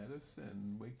that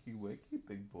medicine. Wakey, wakey,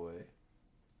 big boy.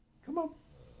 Come on.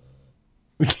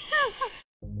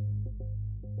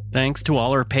 Thanks to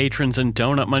all our patrons and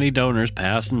Donut Money donors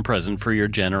past and present for your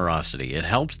generosity. It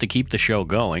helps to keep the show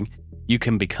going. You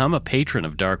can become a patron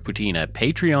of Dark Poutine at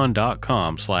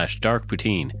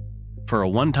patreon.com/darkpoutine. For a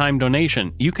one-time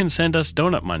donation, you can send us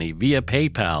donut money via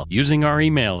PayPal using our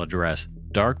email address,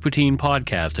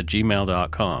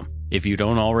 darkpoutinepodcast@gmail.com. If you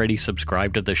don't already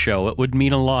subscribe to the show, it would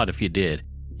mean a lot if you did.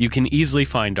 You can easily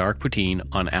find Dark Poutine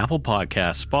on Apple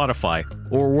Podcasts, Spotify,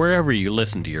 or wherever you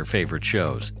listen to your favorite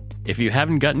shows. If you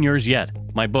haven't gotten yours yet,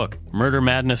 my book, Murder,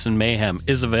 Madness, and Mayhem,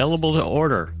 is available to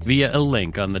order via a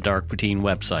link on the Dark Poutine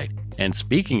website. And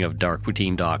speaking of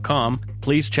darkpoutine.com,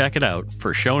 please check it out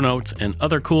for show notes and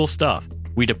other cool stuff.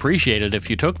 We'd appreciate it if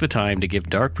you took the time to give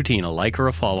Dark Poutine a like or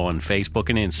a follow on Facebook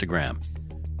and Instagram.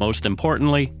 Most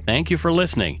importantly, thank you for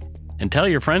listening, and tell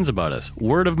your friends about us.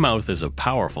 Word of mouth is a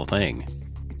powerful thing.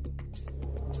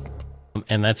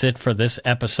 And that's it for this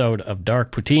episode of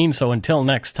Dark Poutine. So until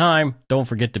next time, don't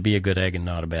forget to be a good egg and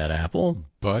not a bad apple.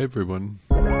 Bye, everyone.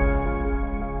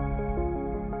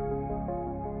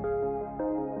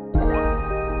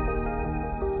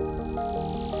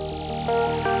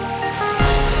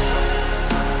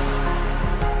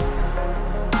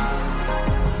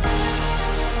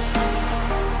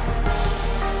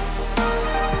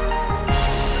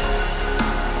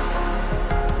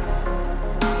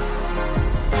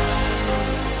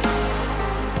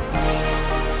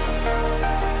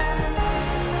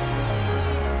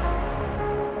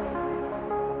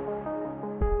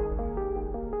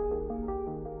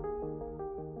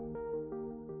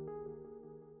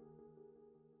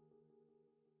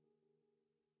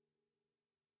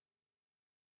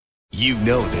 You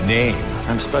know the name.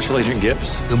 I'm Special Agent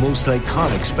Gibbs. The most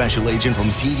iconic special agent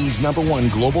from TV's #1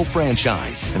 global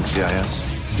franchise. NCIS.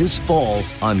 This fall,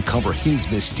 uncover his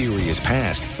mysterious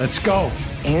past. Let's go.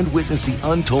 And witness the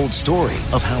untold story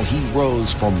of how he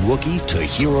rose from rookie to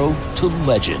hero to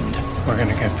legend. We're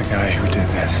gonna get the guy who did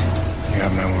this. You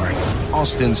have my word.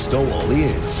 Austin Stowell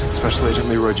is Special Agent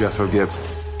Leroy Jethro Gibbs.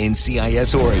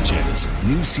 NCIS Origins.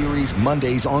 New series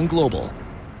Mondays on Global.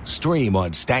 Stream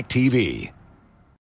on Stack TV.